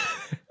 That's right.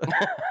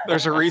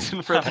 There's a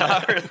reason for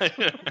that.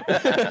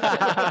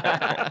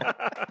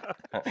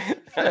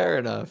 Fair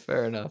enough.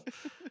 Fair enough.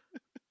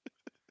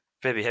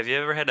 Baby, have you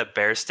ever had a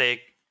bear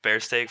steak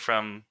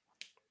from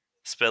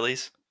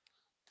Spilly's?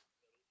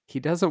 He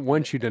doesn't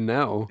want you to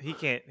know. He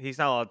can't. He's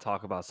not allowed to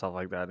talk about stuff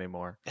like that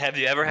anymore. Have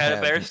you ever had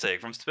a bear steak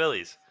from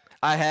Spilly's?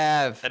 I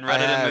have. And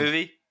rented a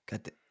movie?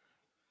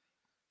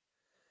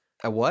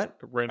 A what?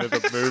 Rented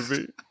a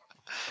movie.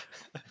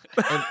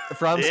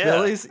 From Yeah.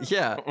 Spilly's?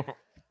 Yeah.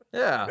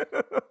 Yeah.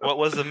 What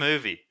was the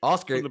movie?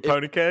 Oscar. From the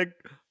pony keg?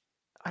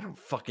 I don't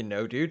fucking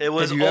know, dude. It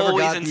was Have you ever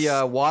always got in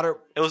the water?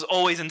 It was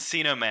always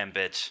Encino Man,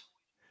 bitch.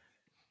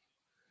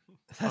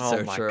 That's Oh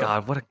so my true.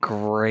 god, what a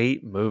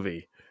great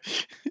movie.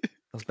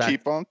 Was back,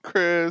 Keep on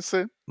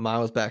Chrising. mine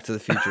was Back to the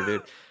Future,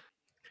 dude.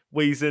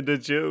 Wheeze into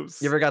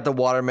juice. You ever got the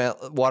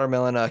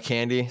watermelon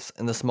candy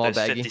in the small Those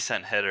baggie?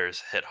 50-cent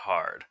hitters hit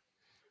hard.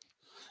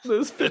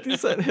 Those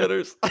 50-cent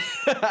hitters.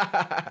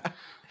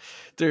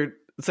 Dude,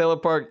 Sailor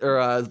Park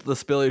or the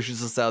Spillies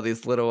used to sell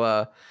these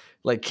little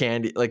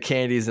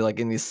candies like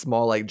in these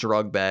small like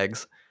drug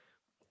bags.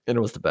 And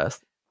it was the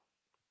best.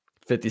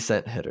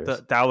 50-cent hitters.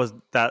 That was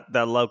that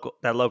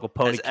local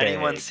pony Has keg.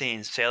 anyone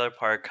seen Sailor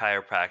Park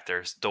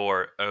Chiropractor's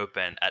door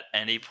open at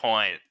any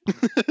point?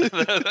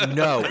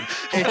 No.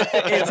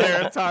 in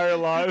their entire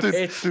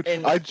lives? Dude,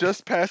 I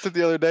just passed it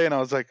the other day and I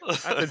was like,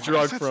 That's a "Why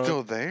drug is it front.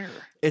 still there?"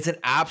 It's an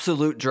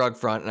absolute drug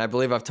front, and I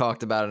believe I've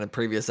talked about it in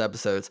previous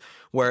episodes,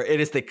 where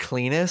it is the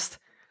cleanest,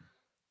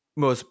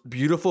 most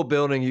beautiful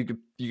building you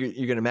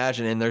can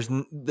imagine, and there's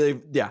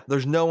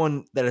no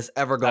one that has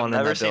ever gone in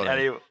never that seen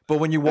building. any- But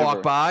when you walk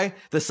Ever. by,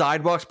 the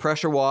sidewalks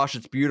pressure wash.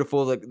 It's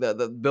beautiful.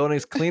 The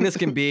building's clean as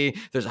can be.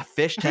 There's a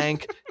fish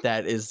tank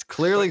that is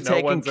clearly But no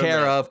taken one's in care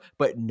there. of,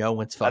 but no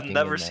one's fucking. I've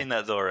never in there. seen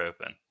that door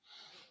open.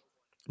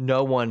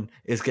 No one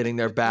is getting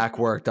their back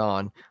worked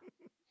on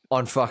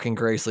fucking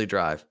Gracely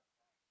Drive,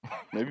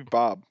 Maybe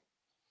Bob.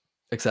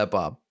 except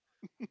Bob.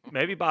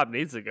 Maybe Bob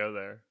needs to go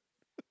there.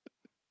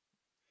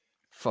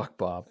 Fuck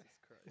Bob.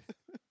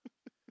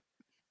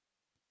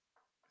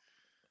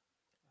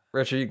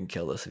 Richard, you can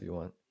kill this if you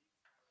want.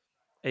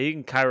 Hey, you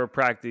can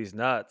chiropract these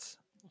nuts.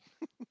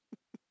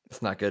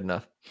 It's not good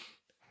enough.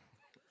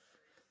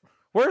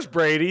 Where's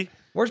Brady?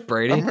 Where's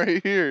Brady? I'm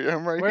right here.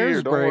 I'm right Where's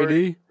here. Don't worry.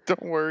 Brady?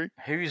 Don't worry.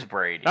 Who's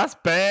Brady? That's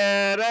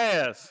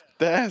badass.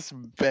 That's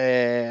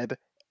bad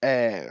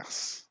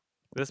ass.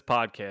 This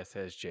podcast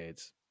has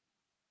Jades.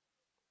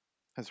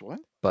 Has what?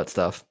 Butt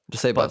stuff.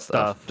 Just say butt, Butt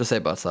stuff. stuff. Just say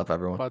butt stuff,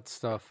 everyone. Butt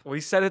stuff.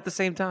 We said it at the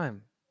same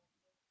time.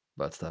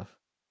 Butt stuff.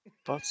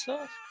 Butt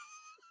stuff?